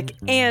Brian's music,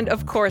 and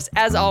of course,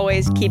 as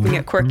always, keeping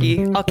it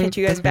quirky. I'll catch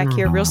you guys back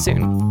here real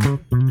soon.